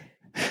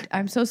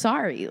 I'm so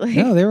sorry.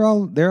 No,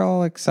 they're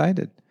all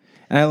excited.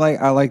 And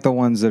I like the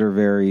ones that are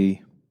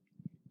very,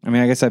 I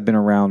mean, I guess I've been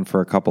around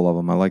for a couple of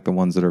them. I like the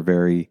ones that are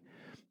very,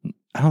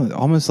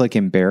 almost like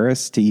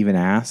embarrassed to even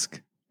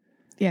ask.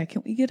 Yeah,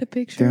 can we get a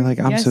picture? They're like,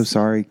 I'm so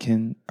sorry,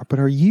 but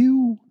are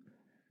you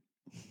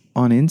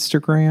on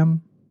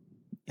Instagram?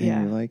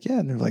 And you're like, yeah.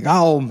 And they're like,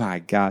 oh my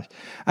gosh.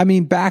 I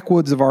mean,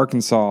 backwoods of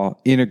Arkansas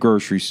in a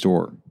grocery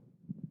store.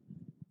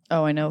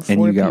 Oh, I know.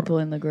 4 people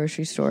in the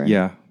grocery store.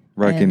 Yeah.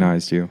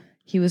 Recognized you.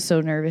 He was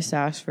so nervous to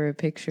ask for a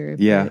picture.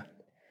 Yeah.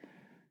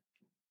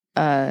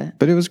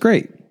 But it was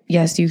great.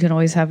 Yes, you can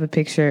always have a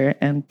picture,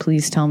 and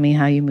please tell me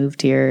how you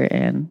moved here,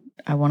 and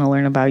I want to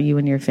learn about you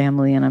and your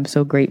family, and I'm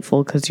so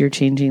grateful because you're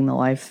changing the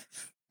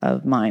life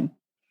of mine.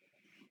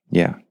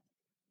 Yeah.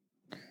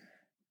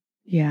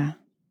 Yeah.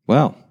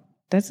 Well.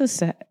 This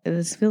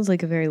feels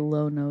like a very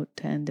low note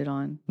to end it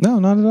on. No,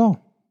 not at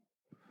all.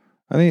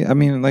 I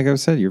mean, like I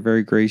said, you're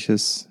very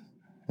gracious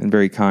and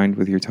very kind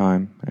with your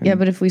time. Yeah,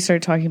 but if we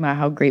start talking about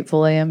how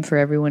grateful I am for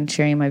everyone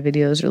sharing my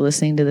videos or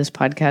listening to this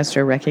podcast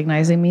or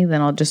recognizing me,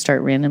 then I'll just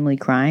start randomly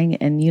crying.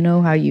 And you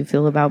know how you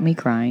feel about me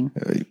crying.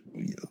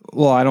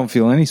 Well, I don't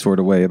feel any sort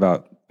of way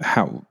about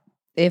how.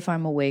 If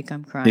I'm awake,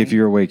 I'm crying. If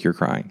you're awake, you're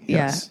crying.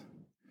 Yes. Yeah.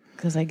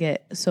 Because I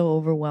get so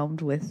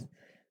overwhelmed with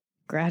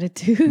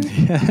gratitude.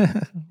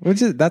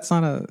 That's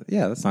not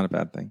a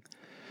bad thing.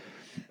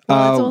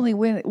 Well, it's only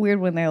weird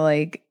when they're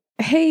like,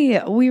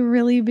 hey, we're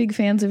really big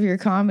fans of your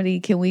comedy.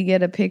 Can we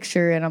get a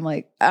picture? And I'm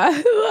like, I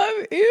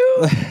love you.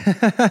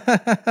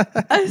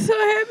 I'm so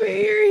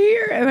happy you're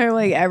here. And they're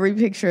like, every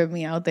picture of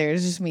me out there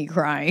is just me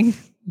crying.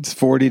 It's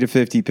 40 to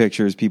 50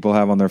 pictures people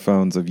have on their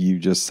phones of you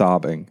just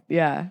sobbing.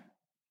 Yeah.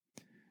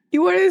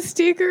 You want a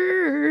sticker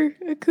or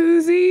a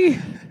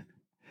koozie?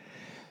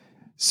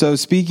 So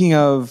speaking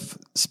of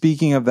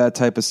that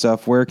type of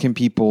stuff, where can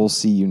people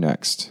see you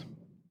next?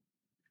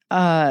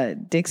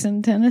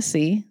 Dixon,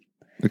 Tennessee.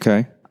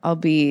 Okay. I'll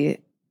be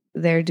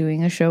there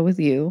doing a show with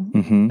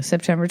you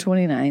September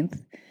 29th.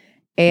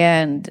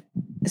 And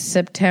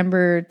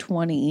September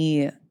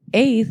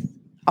 28th,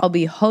 I'll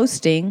be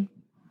hosting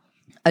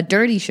a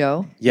dirty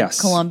show.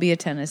 Yes. Columbia,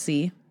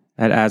 Tennessee.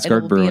 At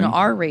Asgard Brewing. It'll be an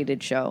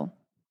R-rated show.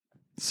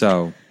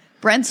 So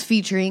Brent's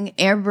featuring.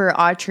 Amber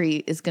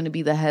Autry is going to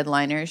be the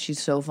headliner.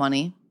 She's so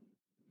funny.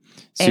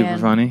 Super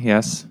funny,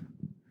 yes.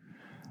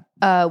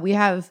 We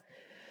have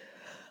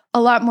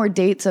a lot more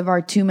dates of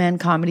our two-man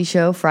comedy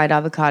show, Fried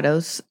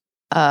Avocados,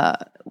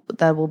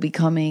 that will be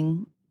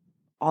coming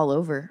all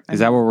over. Is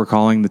that what we're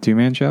calling the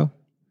two-man show?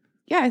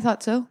 Yeah, I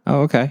thought so.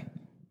 Oh, okay.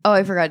 Oh,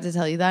 I forgot to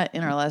tell you that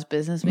in our last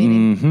business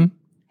meeting. Mm-hmm.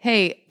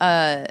 Hey,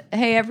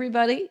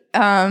 everybody.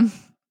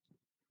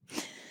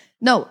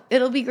 No,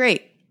 it'll be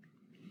great.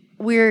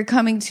 We're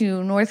coming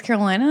to North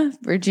Carolina,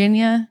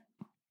 Virginia,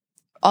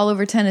 all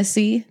over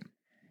Tennessee.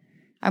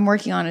 I'm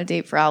working on a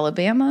date for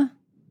Alabama.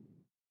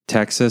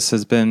 Texas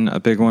has been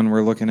a big one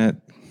we're looking at.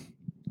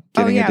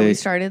 Oh, yeah. We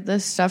started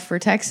this stuff for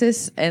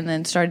Texas and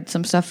then started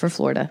some stuff for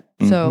Florida.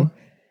 Mm-hmm. So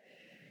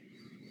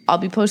I'll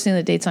be posting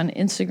the dates on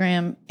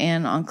Instagram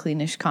and on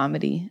Cleanish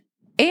Comedy.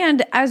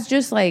 And as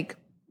just like,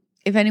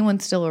 if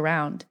anyone's still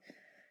around,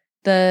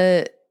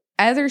 the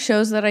other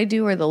shows that I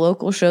do or the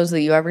local shows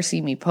that you ever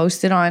see me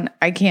posted on,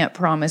 I can't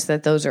promise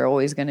that those are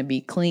always going to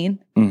be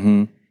clean.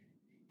 Mm-hmm.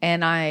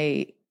 And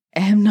I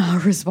am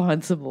not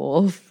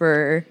responsible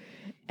for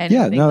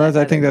anything. Yeah, no,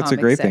 I think that's a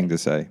great thing to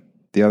say.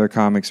 The other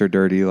comics are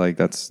dirty. Like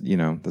that's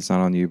not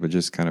on you, but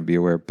just kind of be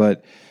aware.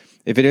 But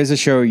if it is a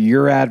show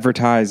you're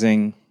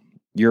advertising,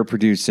 you're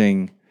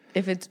producing.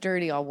 If it's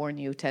dirty, I'll warn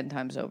you 10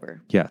 times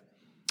over. Yeah.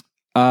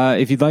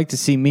 If you'd like to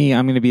see me,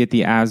 I'm going to be at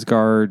the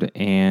Asgard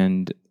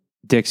and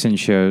Dixon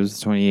shows,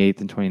 the 28th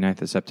and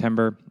 29th of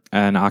September.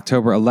 And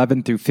October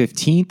 11th through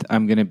 15th,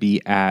 I'm going to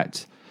be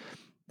at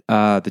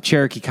the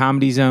Cherokee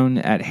Comedy Zone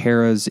at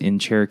Harrah's in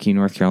Cherokee,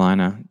 North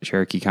Carolina.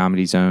 Cherokee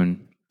Comedy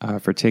Zone.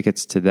 For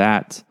tickets to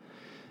that.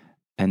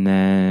 And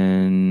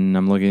then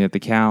I'm looking at the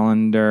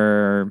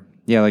calendar.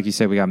 Yeah, like you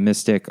said, we got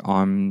Mystic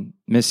in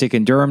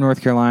Durham,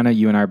 North Carolina.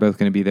 You and I are both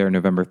going to be there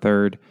November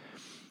 3rd.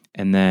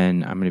 And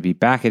then I'm going to be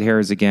back at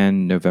Harrah's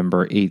again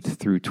November 8th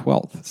through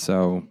 12th.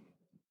 So,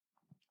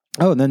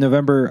 and then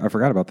I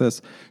forgot about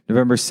this.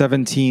 November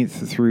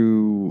 17th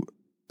through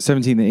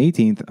 17th and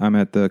 18th, I'm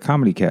at the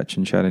Comedy Catch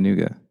in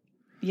Chattanooga.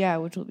 Yeah,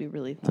 which will be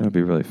really fun. That'll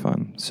be really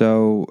fun.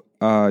 So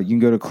you can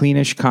go to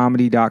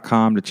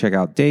cleanishcomedy.com to check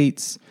out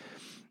dates.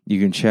 You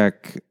can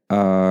check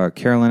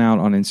Carolyn out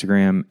on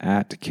Instagram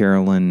at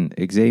Carolyn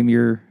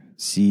Xavier,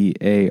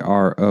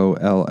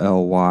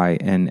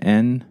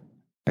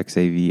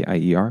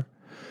 CarollynXavier.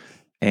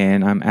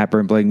 And I'm at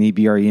Brent Blakeney,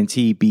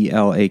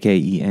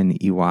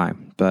 BrentBlakeney.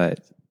 But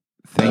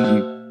thank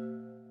you.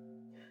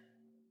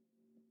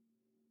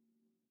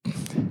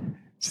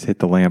 Just hit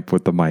the lamp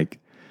with the mic.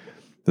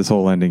 This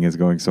whole ending is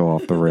going so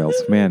off the rails.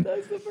 Man.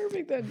 That's the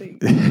perfect ending.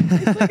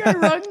 It's like I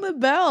rung the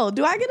bell.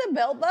 Do I get a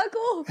belt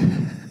buckle?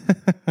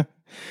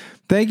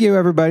 Thank you,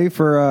 everybody,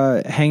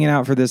 for hanging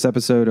out for this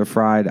episode of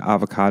Fried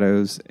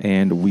Avocados.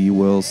 And we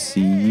will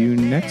see you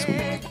next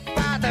week.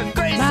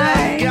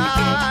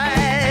 Bye.